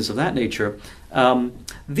other things of that nature.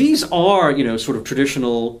 These are, sort of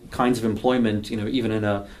traditional kinds of employment, even in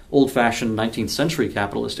a old-fashioned 19th century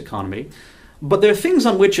capitalist economy. But there are things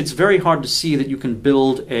on which it's very hard to see that you can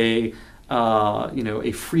build a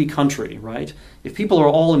free country, right? If people are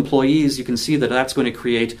all employees, you can see that that's going to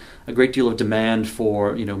create a great deal of demand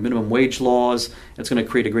for, minimum wage laws. It's going to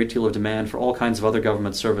create a great deal of demand for all kinds of other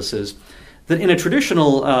government services. That in a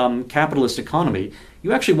traditional capitalist economy,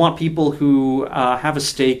 you actually want people who have a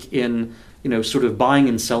stake in, sort of buying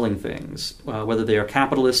and selling things, whether they are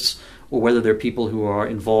capitalists or whether they're people who are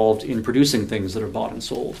involved in producing things that are bought and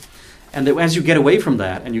sold. And that as you get away from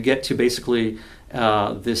that and you get to basically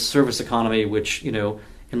this service economy, which,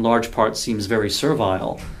 in large part seems very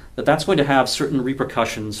servile, that's going to have certain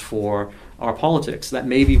repercussions for our politics. That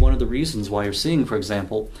may be one of the reasons why you're seeing, for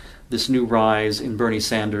example, this new rise in Bernie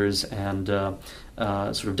Sanders and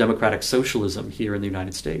sort of democratic socialism here in the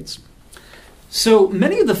United States. So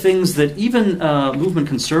many of the things that even movement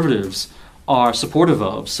conservatives are supportive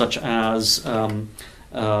of, such as the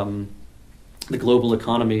global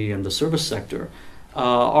economy and the service sector,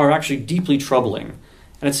 are actually deeply troubling.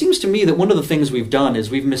 And it seems to me that one of the things we've done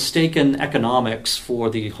is we've mistaken economics for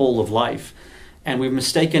the whole of life. And we've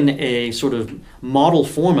mistaken a sort of model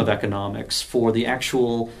form of economics for the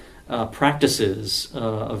actual practices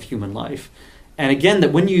of human life. And again,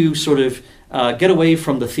 that when you sort of get away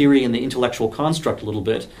from the theory and the intellectual construct a little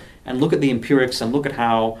bit and look at the empirics and look at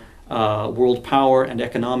how world power and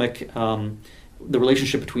economic, the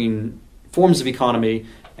relationship between forms of economy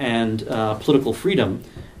and political freedom,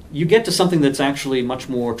 you get to something that's actually much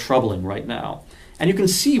more troubling right now. And you can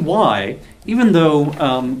see why, even though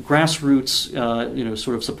grassroots,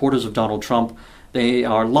 sort of supporters of Donald Trump, they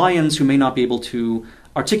are lions who may not be able to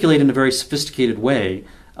articulate in a very sophisticated way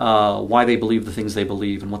why they believe the things they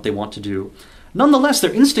believe and what they want to do. Nonetheless,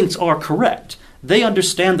 their instincts are correct. They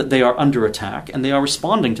understand that they are under attack, and they are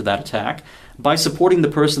responding to that attack by supporting the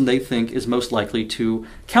person they think is most likely to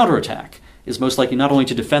counterattack, is most likely not only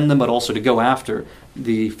to defend them, but also to go after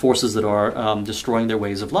the forces that are destroying their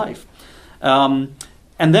ways of life. And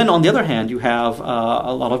then, on the other hand, you have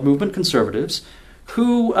a lot of movement conservatives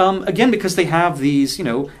who, again, because they have these,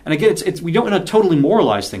 and again, we don't want to totally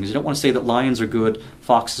moralize things. You don't want to say that lions are good,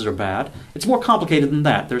 foxes are bad. It's more complicated than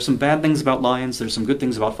that. There's some bad things about lions. There's some good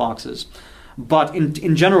things about foxes. But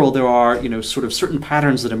in general, there are, sort of certain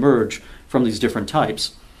patterns that emerge from these different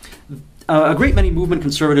types. A great many movement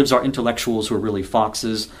conservatives are intellectuals who are really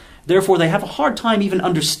foxes. Therefore, they have a hard time even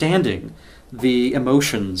understanding the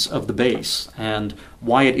emotions of the base and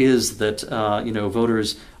why it is that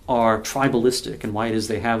voters are tribalistic and why it is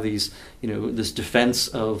they have these this defense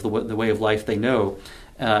of the way of life they know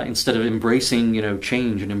instead of embracing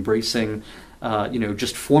change and embracing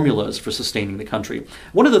just formulas for sustaining the country.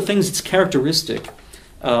 One of the things that's characteristic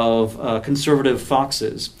of conservative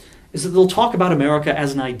foxes is that they'll talk about America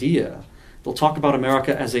as an idea. They'll talk about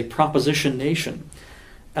America as a proposition nation.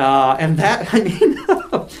 And that,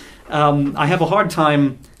 I have a hard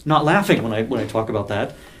time not laughing when I talk about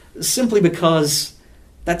that, simply because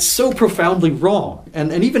that's so profoundly wrong.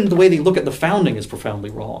 And even the way they look at the founding is profoundly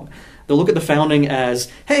wrong. They'll look at the founding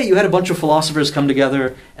as, hey, you had a bunch of philosophers come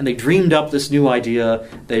together and they dreamed up this new idea.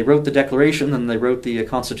 They wrote the Declaration and they wrote the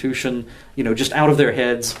Constitution, just out of their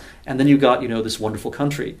heads. And then you got, this wonderful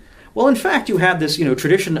country. Well, in fact, you had this,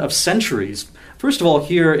 tradition of centuries. First of all,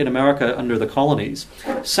 here in America, under the colonies,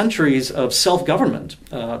 centuries of self-government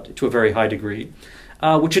to a very high degree,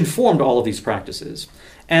 which informed all of these practices.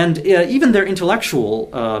 And even their intellectual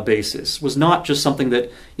basis was not just something that,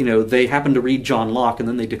 they happened to read John Locke and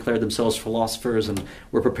then they declared themselves philosophers and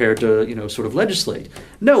were prepared to, sort of legislate.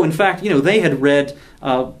 No, in fact, they had read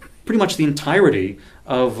pretty much the entirety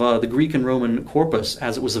of the Greek and Roman corpus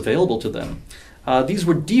as it was available to them. These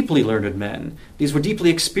were deeply learned men. These were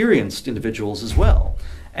deeply experienced individuals as well.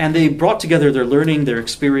 And they brought together their learning, their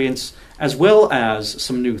experience, as well as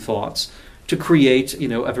some new thoughts to create,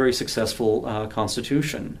 a very successful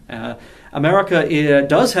constitution. America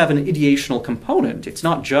does have an ideational component. It's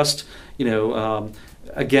not just,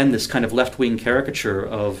 again, this kind of left-wing caricature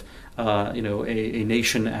of, a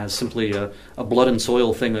nation as simply a blood and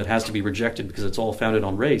soil thing that has to be rejected because it's all founded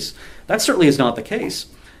on race. That certainly is not the case.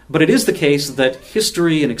 But it is the case that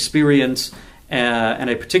history and experience and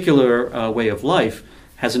a particular way of life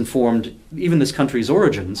has informed even this country's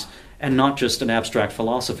origins, and not just an abstract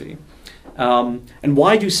philosophy. And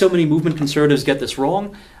why do so many movement conservatives get this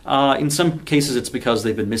wrong? In some cases it's because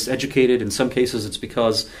they've been miseducated. In some cases it's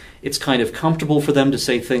because it's kind of comfortable for them to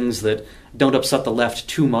say things that don't upset the left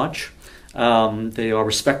too much. They are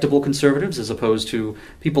respectable conservatives as opposed to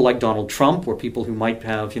people like Donald Trump or people who might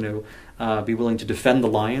have, be willing to defend the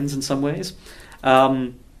lions in some ways.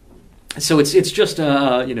 So it's just,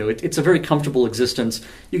 it's a very comfortable existence.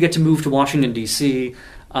 You get to move to Washington, D.C.,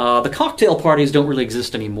 the cocktail parties don't really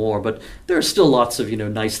exist anymore, but there are still lots of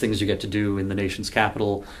nice things you get to do in the nation's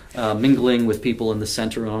capital, mingling with people in the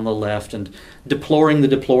center and on the left, and deploring the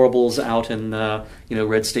deplorables out in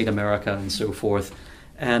red state America and so forth.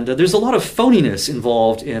 And there's a lot of phoniness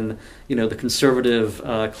involved in the conservative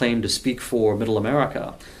claim to speak for Middle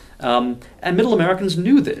America. And Middle Americans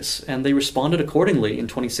knew this, and they responded accordingly in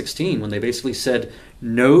 2016 when they basically said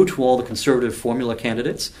no to all the conservative formula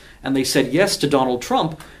candidates, and they said yes to Donald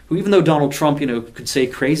Trump, who, even though Donald Trump, could say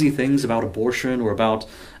crazy things about abortion or about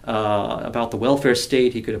the welfare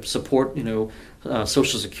state, he could support,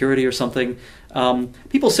 Social Security or something.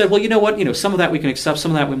 People said, well, you know what, some of that we can accept,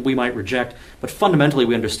 some of that we might reject, but fundamentally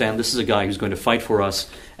we understand this is a guy who's going to fight for us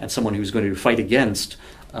and someone who's going to fight against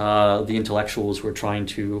the intellectuals who are trying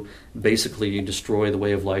to basically destroy the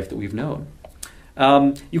way of life that we've known.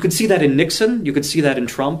 You could see that in Nixon. You could see that in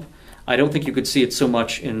Trump. I don't think you could see it so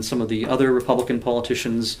much in some of the other Republican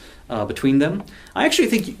politicians between them. I actually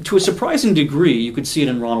think, to a surprising degree, you could see it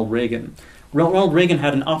in Ronald Reagan. Ronald Reagan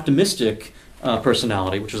had an optimistic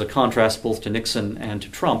personality, which was a contrast both to Nixon and to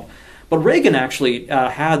Trump. But Reagan actually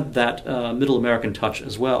had that Middle American touch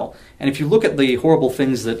as well. And if you look at the horrible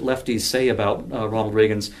things that lefties say about Ronald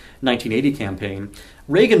Reagan's 1980 campaign,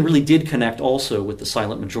 Reagan really did connect also with the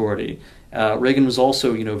silent majority. Reagan was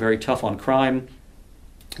also, very tough on crime.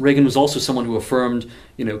 Reagan was also someone who affirmed,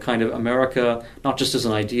 kind of America, not just as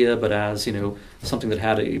an idea, but as, something that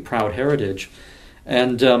had a proud heritage.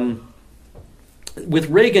 And with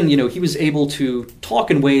Reagan, he was able to talk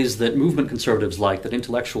in ways that movement conservatives liked, that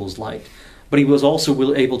intellectuals liked, but he was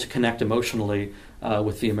also able to connect emotionally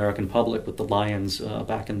with the American public, with the lions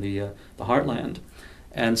back in the heartland.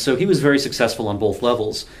 And so he was very successful on both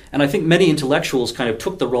levels. And I think many intellectuals kind of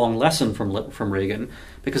took the wrong lesson from Reagan,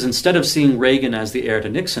 because instead of seeing Reagan as the heir to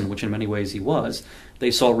Nixon, which in many ways he was,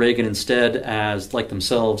 they saw Reagan instead as, like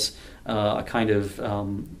themselves, a kind of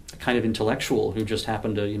intellectual who just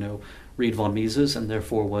happened to, read von Mises and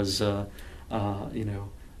therefore was,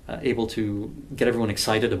 able to get everyone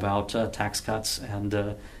excited about tax cuts and,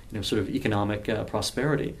 sort of economic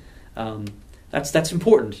prosperity. That's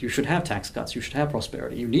important. You should have tax cuts. You should have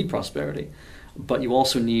prosperity. You need prosperity, but you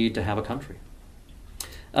also need to have a country.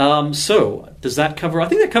 So does that cover? I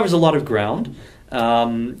think that covers a lot of ground.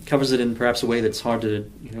 Covers it in perhaps a way that's hard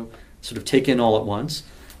to sort of take in all at once.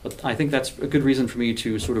 But I think that's a good reason for me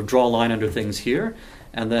to sort of draw a line under things here,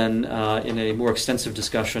 and then in a more extensive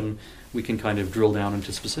discussion, we can kind of drill down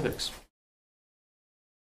into specifics.